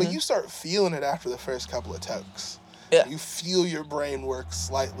 but you start feeling it after the first couple of tokes. Yeah. You feel your brain work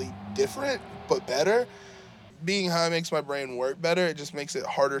slightly different, but better. Being high makes my brain work better. It just makes it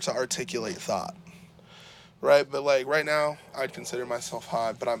harder to articulate thought, right? But, like, right now, I'd consider myself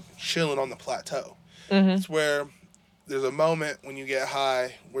high, but I'm chilling on the plateau. It's where... there's a moment when you get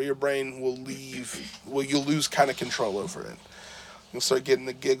high where your brain will you'll lose kind of control over it. You'll start getting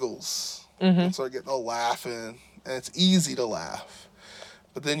the giggles. You'll start getting the laughing, and it's easy to laugh.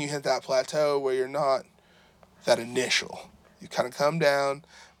 But then you hit that plateau where you're not that initial. You kind of come down,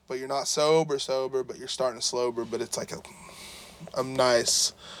 but you're not sober, but you're starting to sober, but it's like a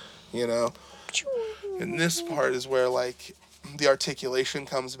nice, And this part is where, like, the articulation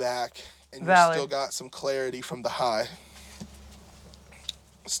comes back, and you still got some clarity from the high.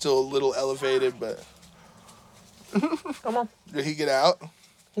 Still a little elevated, but... Come on. Did he get out?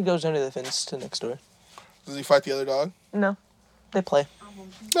 He goes under the fence to next door. Does he fight the other dog? No. They play.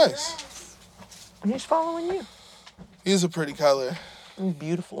 Nice. He's following you. He's a pretty color. He's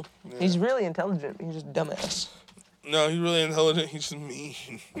beautiful. Yeah. He's really intelligent. He's just a dumbass. No, he's really intelligent. He's just mean.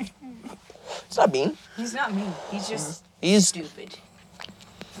 It's not mean. He's not mean. He's just He's stupid.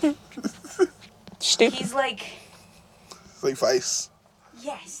 stupid. He's like, It's like Vice.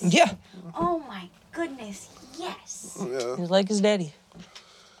 yes. Yeah. Oh my goodness, yes. Yeah. He's like his daddy.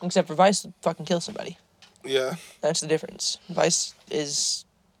 Except for Vice would fucking kill somebody. Yeah. That's the difference. Vice is,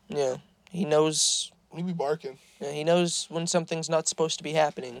 he knows... He be barking. He knows when something's not supposed to be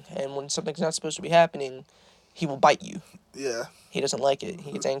happening, and when something's not supposed to be happening, he will bite you. Yeah. He doesn't like it.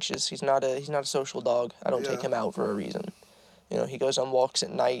 He gets anxious. He's not a social dog. I don't take Yeah. him out for a reason. He goes on walks at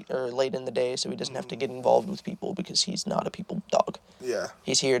night or late in the day, so he doesn't have to get involved with people because he's not a people dog. Yeah.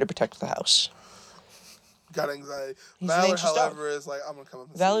 He's here to protect the house. Got anxiety. He's an Valor, anxious dog. however, is like, I'm gonna come up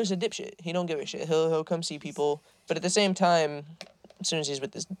and Valor's see a dipshit. He don't give a shit. He'll come see people, but at the same time, as soon as he's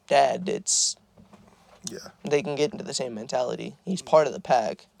with his dad, it's you. Yeah. they can get into the same mentality. He's part of the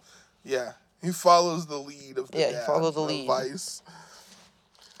pack. Yeah. He follows the lead of the Yeah, he dad, follows the of lead. Vice.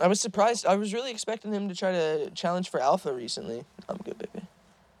 I was surprised. I was really expecting him to try to challenge for Alpha recently. I'm good, baby.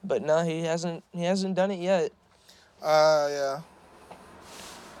 But no, he hasn't done it yet. Yeah.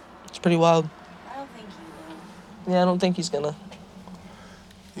 It's pretty wild. I don't think he will. Yeah, I don't think he's gonna.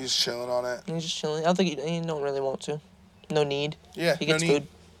 He's chilling on it. He's just chilling. I don't think he don't really want to. No need. Yeah. He gets no need. food.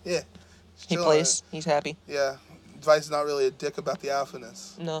 Yeah. He's He chilling on plays. He's happy. it. Yeah. Vice is not really a dick about the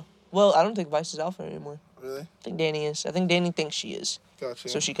alphaness. No. Well, I don't think Vice is Alpha anymore. Really? I think Danny is. I think Danny thinks she is. Gotcha.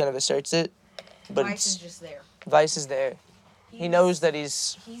 So she kind of asserts it. But Vice is it's, just there. Vice is there. He knows that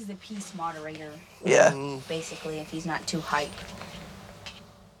he's... He's the peace moderator, Yeah. basically, if he's not too hype.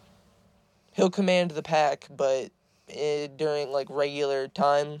 He'll command the pack, but during, like, regular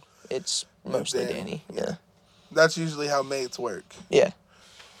time, it's mostly Danny. Yeah. That's usually how mates work. Yeah.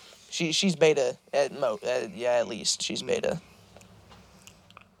 She's beta at at least she's beta.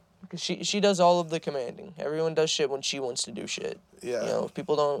 Cause she does all of the commanding. Everyone does shit when she wants to do shit. Yeah.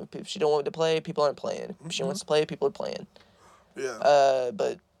 If she don't want to play, people aren't playing. If she wants to play, people are playing. Yeah.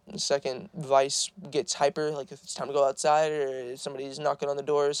 But the second Vice gets hyper, like if it's time to go outside or somebody's knocking on the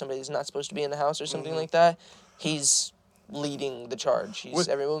door, somebody's not supposed to be in the house or something like that, he's leading the charge.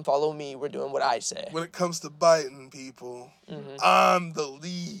 Everyone follow me. We're doing what I say. When it comes to biting people, I'm the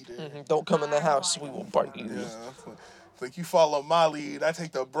leader. Don't come in the house. We will bite you. Yeah. It's like you follow my lead, I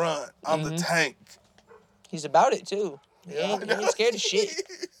take the brunt. I'm the tank. He's about it too. He ain't scared of shit.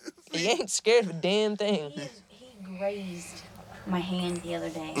 He ain't scared of a damn thing. He grazed my hand the other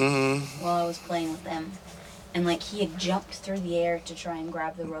day Mm-hmm. while I was playing with them. And, like, he had jumped through the air to try and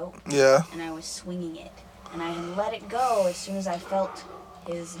grab the rope. Yeah. And I was swinging it. And I had let it go as soon as I felt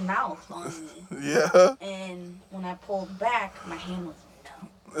his mouth on me. Yeah. And when I pulled back, my hand was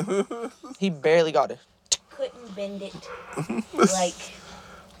numb. He barely got it. Couldn't bend it. Like,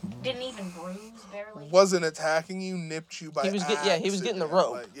 didn't even bruise, barely. Wasn't attacking you, nipped you by He was getting the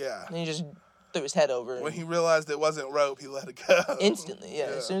rope. Like, yeah. And he just threw his head over. When he realized it wasn't rope, he let it go. Instantly, yeah.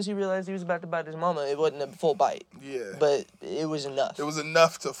 As soon as he realized he was about to bite his mama, it wasn't a full bite. Yeah. But it was enough. It was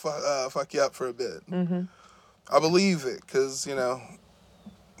enough to fuck you up for a bit. Mm-hmm. I believe it, because, you know,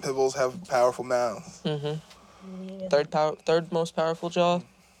 pit bulls have powerful mouths. Mm-hmm. Third most powerful jaw?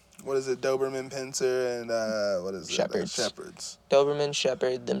 What is it? Doberman, Pinscher, and what is it? Shepherds. Shepherds. Doberman,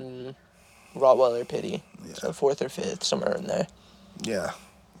 Shepherd, then Rottweiler, Pity. Yeah. So fourth or fifth, somewhere in there. Yeah.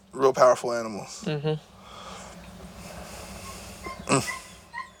 Real powerful animals. Mm-hmm.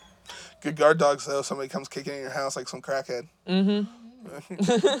 Good guard dogs, though. Somebody comes kicking in your house like some crackhead.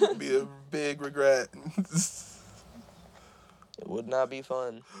 Mm-hmm. Be a big regret. It would not be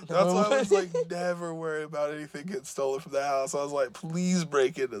fun. That's why I was like, never worry about anything getting stolen from the house. I was like, please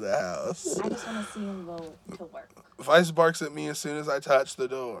break into the house. I just want to see him go to work. Vice barks at me as soon as I touch the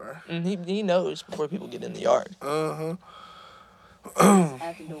door. And he knows before people get in the yard. Uh-huh.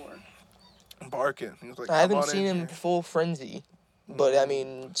 At the door. Barking. He was like, I haven't "Come on seen in him here." full frenzy. But, I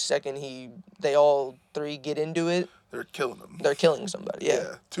mean, second they all three get into it, They're killing them. they're killing somebody,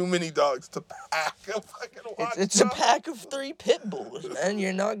 yeah. Too many dogs to pack a fucking It's a pack of 3 pit bulls, man.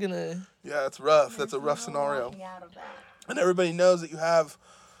 You're not gonna... Yeah, it's rough. That's a rough No scenario. walking out of that. And everybody knows that you have,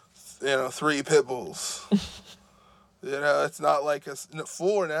 3 pit bulls. It's not like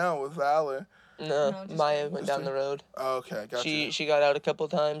 4 now with Valor. No, No, just Maya one. went down the road. Oh, okay, gotcha. She got out a couple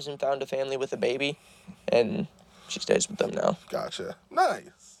times and found a family with a baby, and she stays with them now. Gotcha.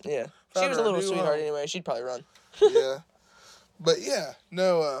 Nice. Yeah. Found She was her a a little new sweetheart home. anyway. She'd probably run. Yeah. But yeah,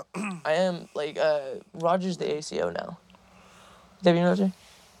 no, I am, like, Roger's the ACO now. Have you know Roger?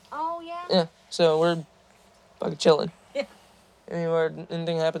 Oh, yeah? Yeah. So we're fucking chilling. Yeah. Anywhere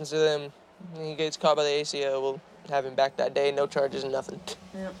anything happens to them, he gets caught by the ACO, we'll have him back that day, no charges and nothing.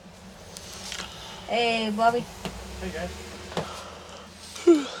 Yep. Hey, Bobby.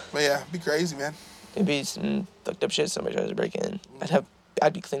 but yeah, be crazy, man. It'd be some fucked up shit somebody tries to break in.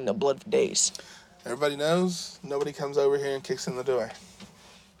 I'd be cleaning up blood for days. Everybody knows nobody comes over here and kicks in the door.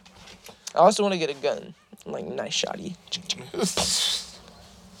 I also want to get a gun. Like, nice shotty.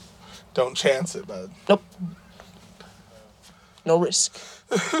 Don't chance it, bud. Nope. No risk.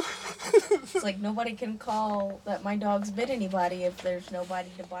 It's like nobody can call that my dog's bit anybody if there's nobody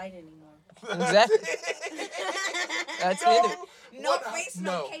to bite anymore. Exactly. That's the end of it. No What? face,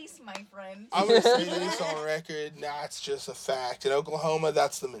 No. no case, my friend. I'm going to say this on record. Nah, it's just a fact. In Oklahoma,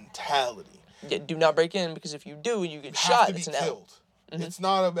 that's the mentality. Yeah, do not break in, because if you do and you get You shot, have to be it's an L. killed. It's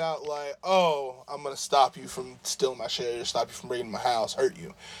not about like, oh, I'm going to stop you from stealing my shit or stop you from breaking into my house, hurt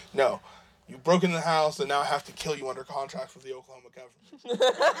you. No. You broke into the house and now I have to kill you under contract with the Oklahoma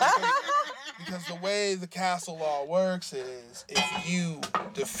government. because the way the castle law works is if you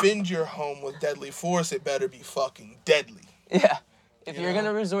defend your home with deadly force, it better be fucking deadly. Yeah. If You you're know?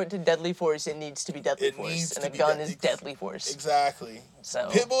 going to resort to deadly force, it needs to be deadly It force. needs And to a be gun deadly. is deadly force. Exactly. So,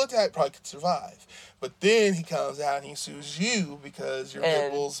 Pit bull attack probably could survive. But then he comes out and he sues you because your pit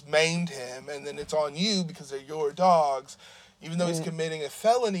And- bulls maimed him, and then it's on you because they're your dogs. Even though he's committing a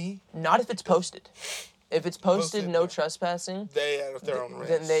felony, not if it's posted. If it's posted, Posted, no yeah. trespassing, they at their own risk.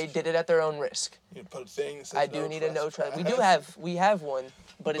 then they did it at their own risk. You put a thing that says I do need a no trespass. We have one,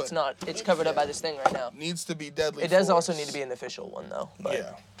 but it's But- not. It's covered up by this thing right now. Needs to be deadly It does force. also need to be an official one though. But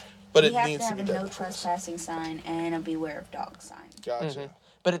Yeah. But We it have needs to to have be a no deadly force. trespassing sign and a beware of dog sign. Gotcha.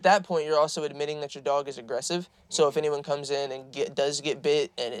 But at that point, you're also admitting that your dog is aggressive. So if anyone comes in and does get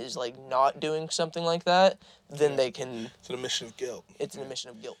bit and is like not doing something like that, then they can. It's an admission of guilt. It's an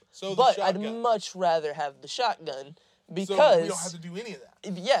admission of guilt. So the But I'd shotgun. much rather have the shotgun because So we don't have to do any of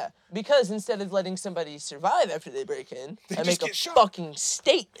that. yeah, because instead of letting somebody survive after they break in, They I just make a get shot. fucking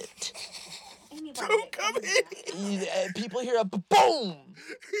statement. Anybody Don't that come comes in. back. People hear a boom,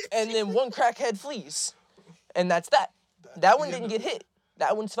 and then one crackhead flees, and that's that. That one the didn't end get hit.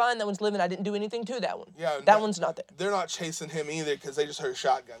 That one's fine. That one's living. I didn't do anything to that one. Yeah, that no- one's not there. They're not chasing him either because they just heard a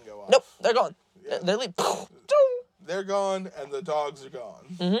shotgun go off. Nope, they're gone. Yeah. They're leaving. They're gone and the dogs are gone.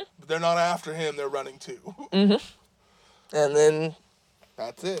 Mm-hmm. But they're not after him. They're running too. And then,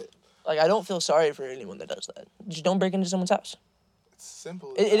 That's it. like, I don't feel sorry for anyone that does that. Just don't break into someone's house. It's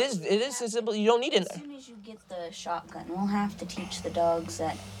simple. It is as simple. You don't need it in As there. soon as you get the shotgun, we'll have to teach the dogs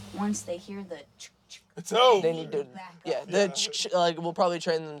that once they hear the It's over. They need to, back up. yeah. Like we'll probably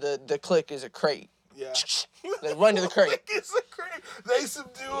train them. The click is a crate. Yeah. They run to the crate. Click is the crate. They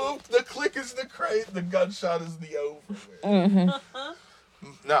subdue him. The click is the crate. The gunshot is the over.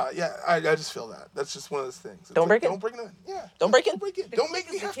 Nah, yeah, I just feel that. That's just one of those things. It's Don't break it. Don't break it. Yeah. Don't break it. Don't break it. Don't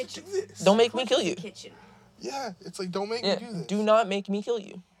make me have to do this. Don't make me kill you. Kitchen. Yeah, it's like don't make Yeah. me do this. Do not make me kill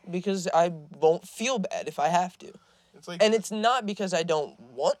you because I won't feel bad if I have to. It's like And it's not because I don't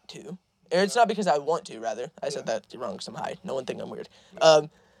want to. Or it's not because I want to, rather. I said that wrong because I'm high. No one think I'm weird.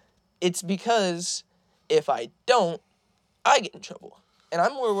 It's because if I don't, I get in trouble. And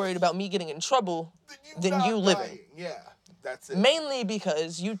I'm more worried about me getting in trouble than not you living. dying. Yeah, that's it. Mainly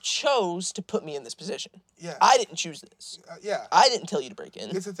because you chose to put me in this position. Yeah. I didn't choose this. Yeah. I didn't tell you to break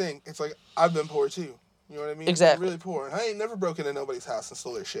in. It's the thing. It's like I've been poor too. You know what I mean? Exactly. I'm really poor, and I ain't never broken into nobody's house and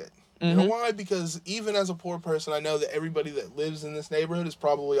stole their shit. You Mm-hmm. know why? Because even as a poor person, I know that everybody that lives in this neighborhood is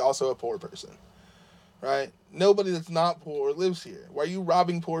probably also a poor person. Right? Nobody that's not poor lives here. Why are you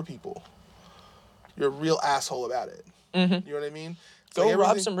robbing poor people? You're a real asshole about it. Mm-hmm. You know what I mean? It's Go like rob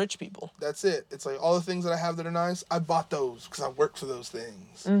everything- some rich people. That's it. It's like all the things that I have that are nice, I bought those because I worked for those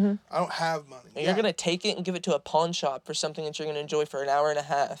things. Mm-hmm. I don't have money. And you're going to take it and give it to a pawn shop for something that you're going to enjoy for an hour and a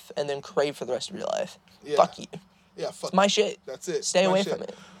half and then crave for the rest of your life. Yeah. Fuck you. Yeah, fuck. It's my shit. That's it. Stay My away shit. from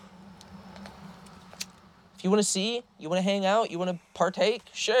it. If you want to see, you want to hang out, you want to partake,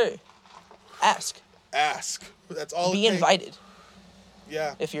 sure. Ask. Ask. That's all. Be it takes. invited.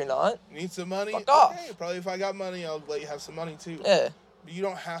 Yeah. If you're not, Need some money? Fuck off. Okay, probably if I got money, I'll let you have some money too. yeah. But you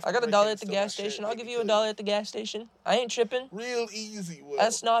don't have to. I got break $1 in at and the steal my gas shit, station. I'll make give me you kill $1 at the gas station. I ain't tripping. Real easy, Will.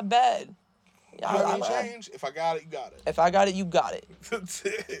 That's not bad. You got any change? If I got it, you got it. If I got it, you got it. That's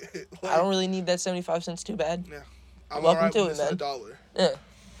it. I don't really need that 75 cents too bad. Yeah. I'm Welcome alright to with it, this at man. $1. Yeah.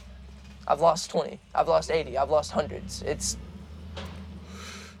 I've lost 20. I've lost 80. I've lost hundreds. It's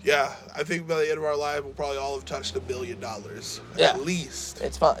Yeah, I think by the end of our life, we'll probably all have touched $1 billion. Yeah. At least.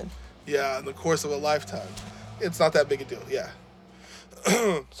 it's fine. Yeah, in the course of a lifetime. It's not that big a deal. Yeah.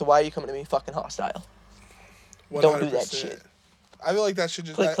 So why are you coming to me fucking hostile? Don't do that 100%. shit. I feel like that should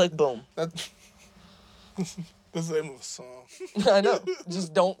just. Click, click, boom. That, that's the name of a song. I know.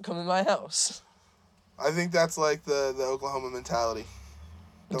 Just don't come in my house. I think that's like the Oklahoma mentality.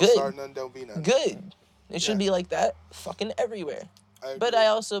 Don't Good. start none, don't be none. Good. It should Yeah. be like that fucking everywhere. But agree. I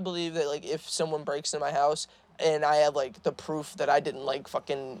also believe that, like, if someone breaks in my house and I have, like, the proof that I didn't, like,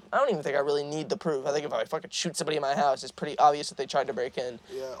 fucking... I don't even think I really need the proof. I think if I fucking shoot somebody in my house, it's pretty obvious that they tried to break in.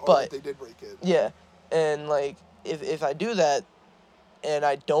 Yeah, or but- if they did break in. Yeah. And, like, if I do that and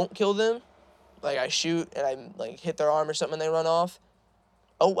I don't kill them, like, I shoot and I, like, hit their arm or something and they run off,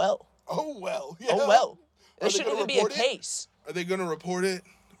 oh, well. Oh, well. Yeah. Oh, well. Are There they shouldn't gonna even be a report it? case. Are they going to report it?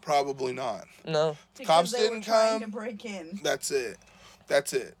 Probably not. No. Because Cops they were didn't trying come. to break in. That's it.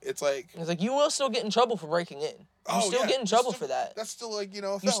 That's it. It's like... It's like, you will still get in trouble for breaking in. You still yeah, get in that's trouble still- for that. That's still like, you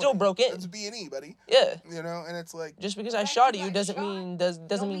know, a You still felony. broke in. That's B&E, buddy. Yeah. You know, and it's like... Just because I Fact shot you at you got doesn't shot mean doesn't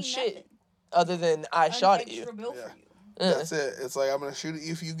don't mean mean shit. nothing. Other than I An shot at extra you. bill Yeah. for you. Yeah. That's it. It's like, I'm going to shoot at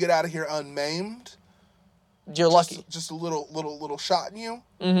you. If you get out of here unmaimed... You're lucky. Just a little shot in you,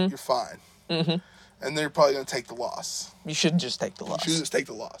 Mhm. you're fine. Mhm. And they're probably gonna take the loss. You should just take the loss. You should just take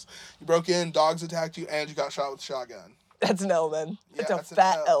the loss. You broke in, dogs attacked you, and you got shot with a shotgun. That's an L, man. Yeah, That's a that's an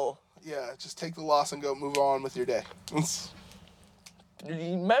fat L. L. Yeah, just take the loss and go move on with your day.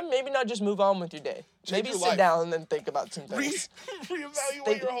 Maybe not just move on with your day. Change Maybe your sit life. down and think about some things. Reevaluate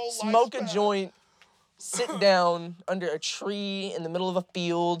Think- your whole life. smoke a joint, sit down under a tree in the middle of a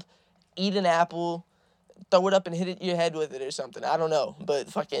field, eat an apple, throw it up and hit it your head with it or something. I don't know, but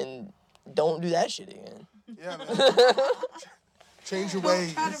fucking don't do that shit again. Yeah, man. Change your Don't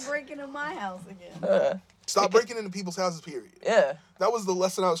ways. try to break into my house again. Stop breaking into people's houses, period. Yeah, That was the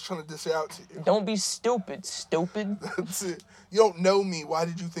lesson I was trying to dish out to you. don't be stupid, stupid. That's it. You don't know me. Why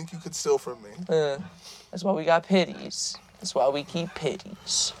did you think you could steal from me? That's why we got pities. That's why we keep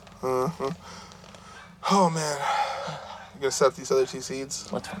pities. Uh-huh. Oh, man. You gonna set up these other two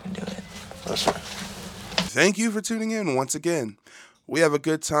seeds? Let's fucking do it. That's right. Thank you for tuning in once again. We have a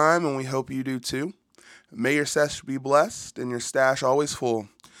good time, and we hope you do too. May your sesh be blessed and your stash always full.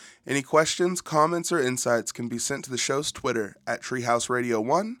 Any questions, comments, or insights can be sent to the show's Twitter at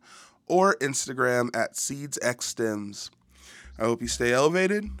TreehouseRadio1 or Instagram at SeedsXStems. I hope you stay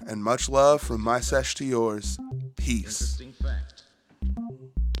elevated, and much love from my sesh to yours. Peace. Interesting fact.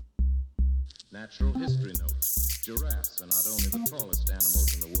 Natural history note. Giraffes are not only the tallest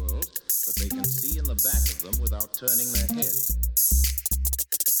animals in the world, but they can see in the back of them without turning their head.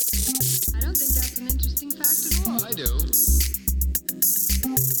 I don't think that's an interesting fact at all. I do.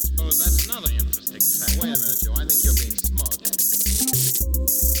 Now, wait a minute, Joe. I think you're being smug.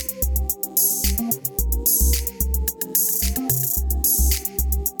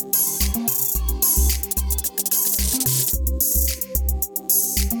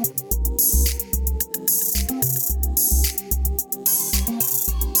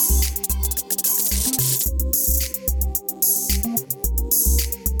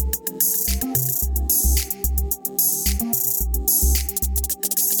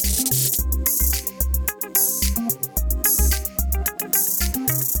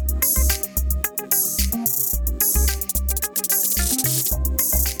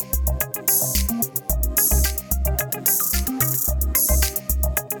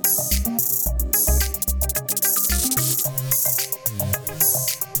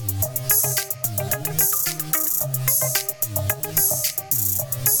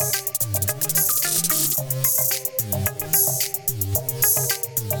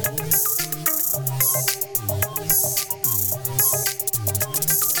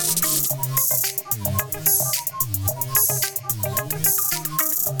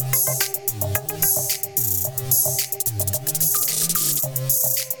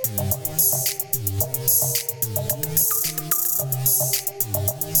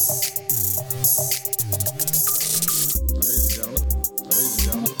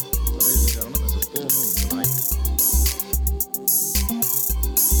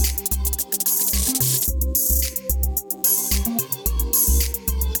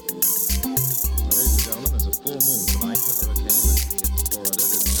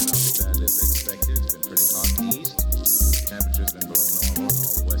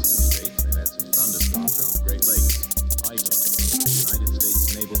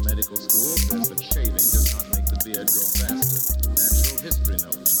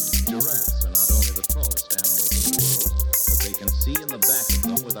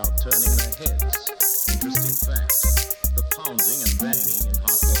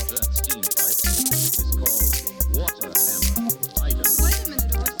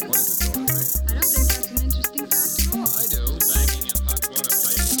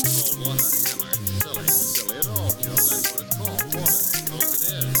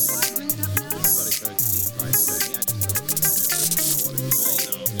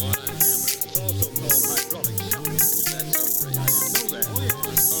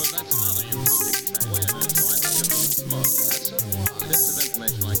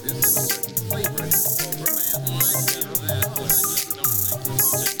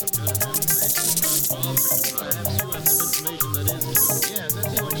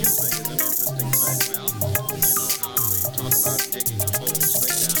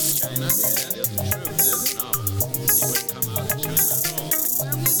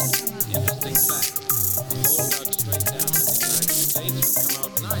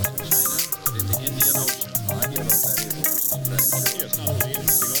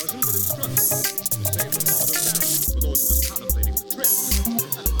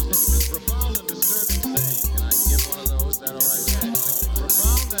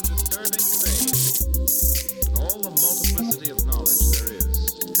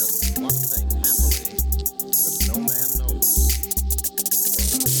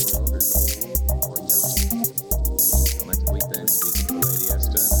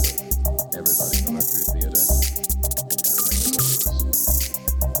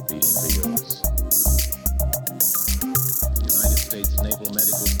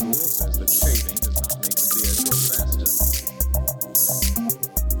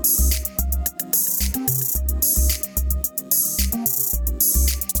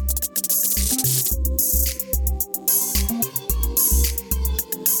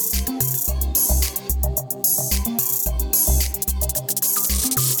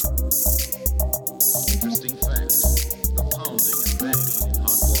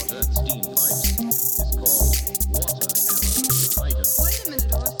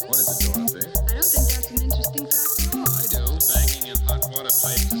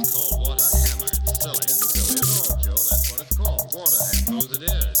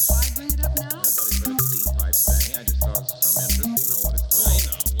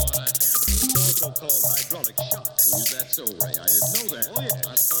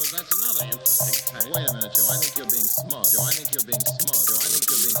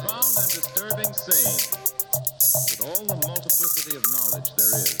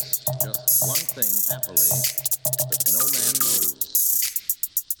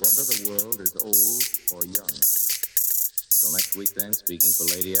 Speaking for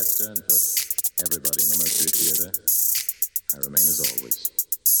Lady Esther and for everybody in the Mercury Theater, I remain as always,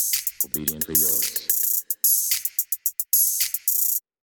 obedient for yours.